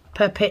maybe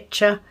per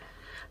picture,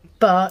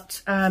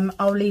 but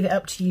I'll leave it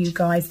up to you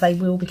guys. They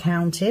will be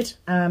counted.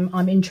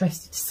 I'm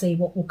interested to see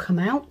what will come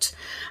out.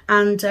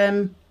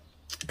 And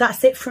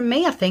that's it from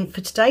me, I think, for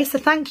today. So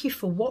thank you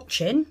for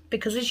watching,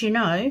 because as you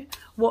know,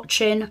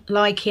 watching,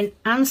 liking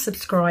and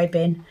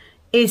subscribing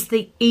is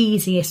the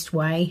easiest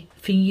way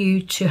for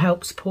you to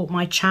help support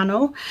my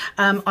channel.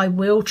 I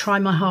will try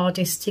my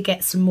hardest to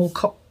get some more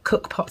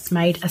cook pots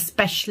made,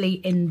 especially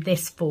in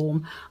this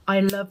form. I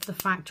love the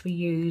fact we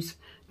use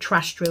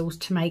trash drills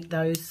to make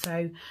those.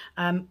 So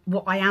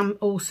what I am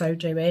also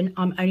doing,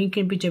 I'm only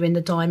going to be doing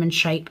the diamond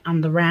shape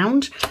and the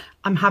round.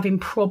 I'm having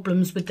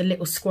problems with the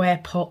little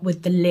square pot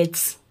with the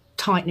lids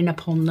tightening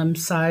up on them,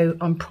 so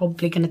I'm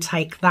probably going to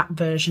take that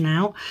version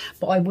out,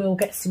 but I will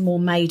get some more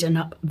made and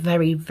up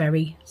very,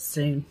 very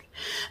soon.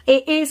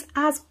 It is,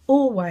 as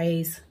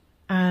always,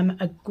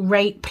 a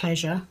great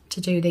pleasure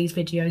to do these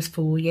videos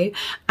for you,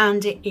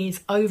 and it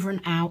is over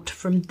and out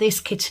from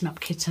this Kitten Up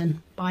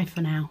Kitten. Bye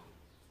for now.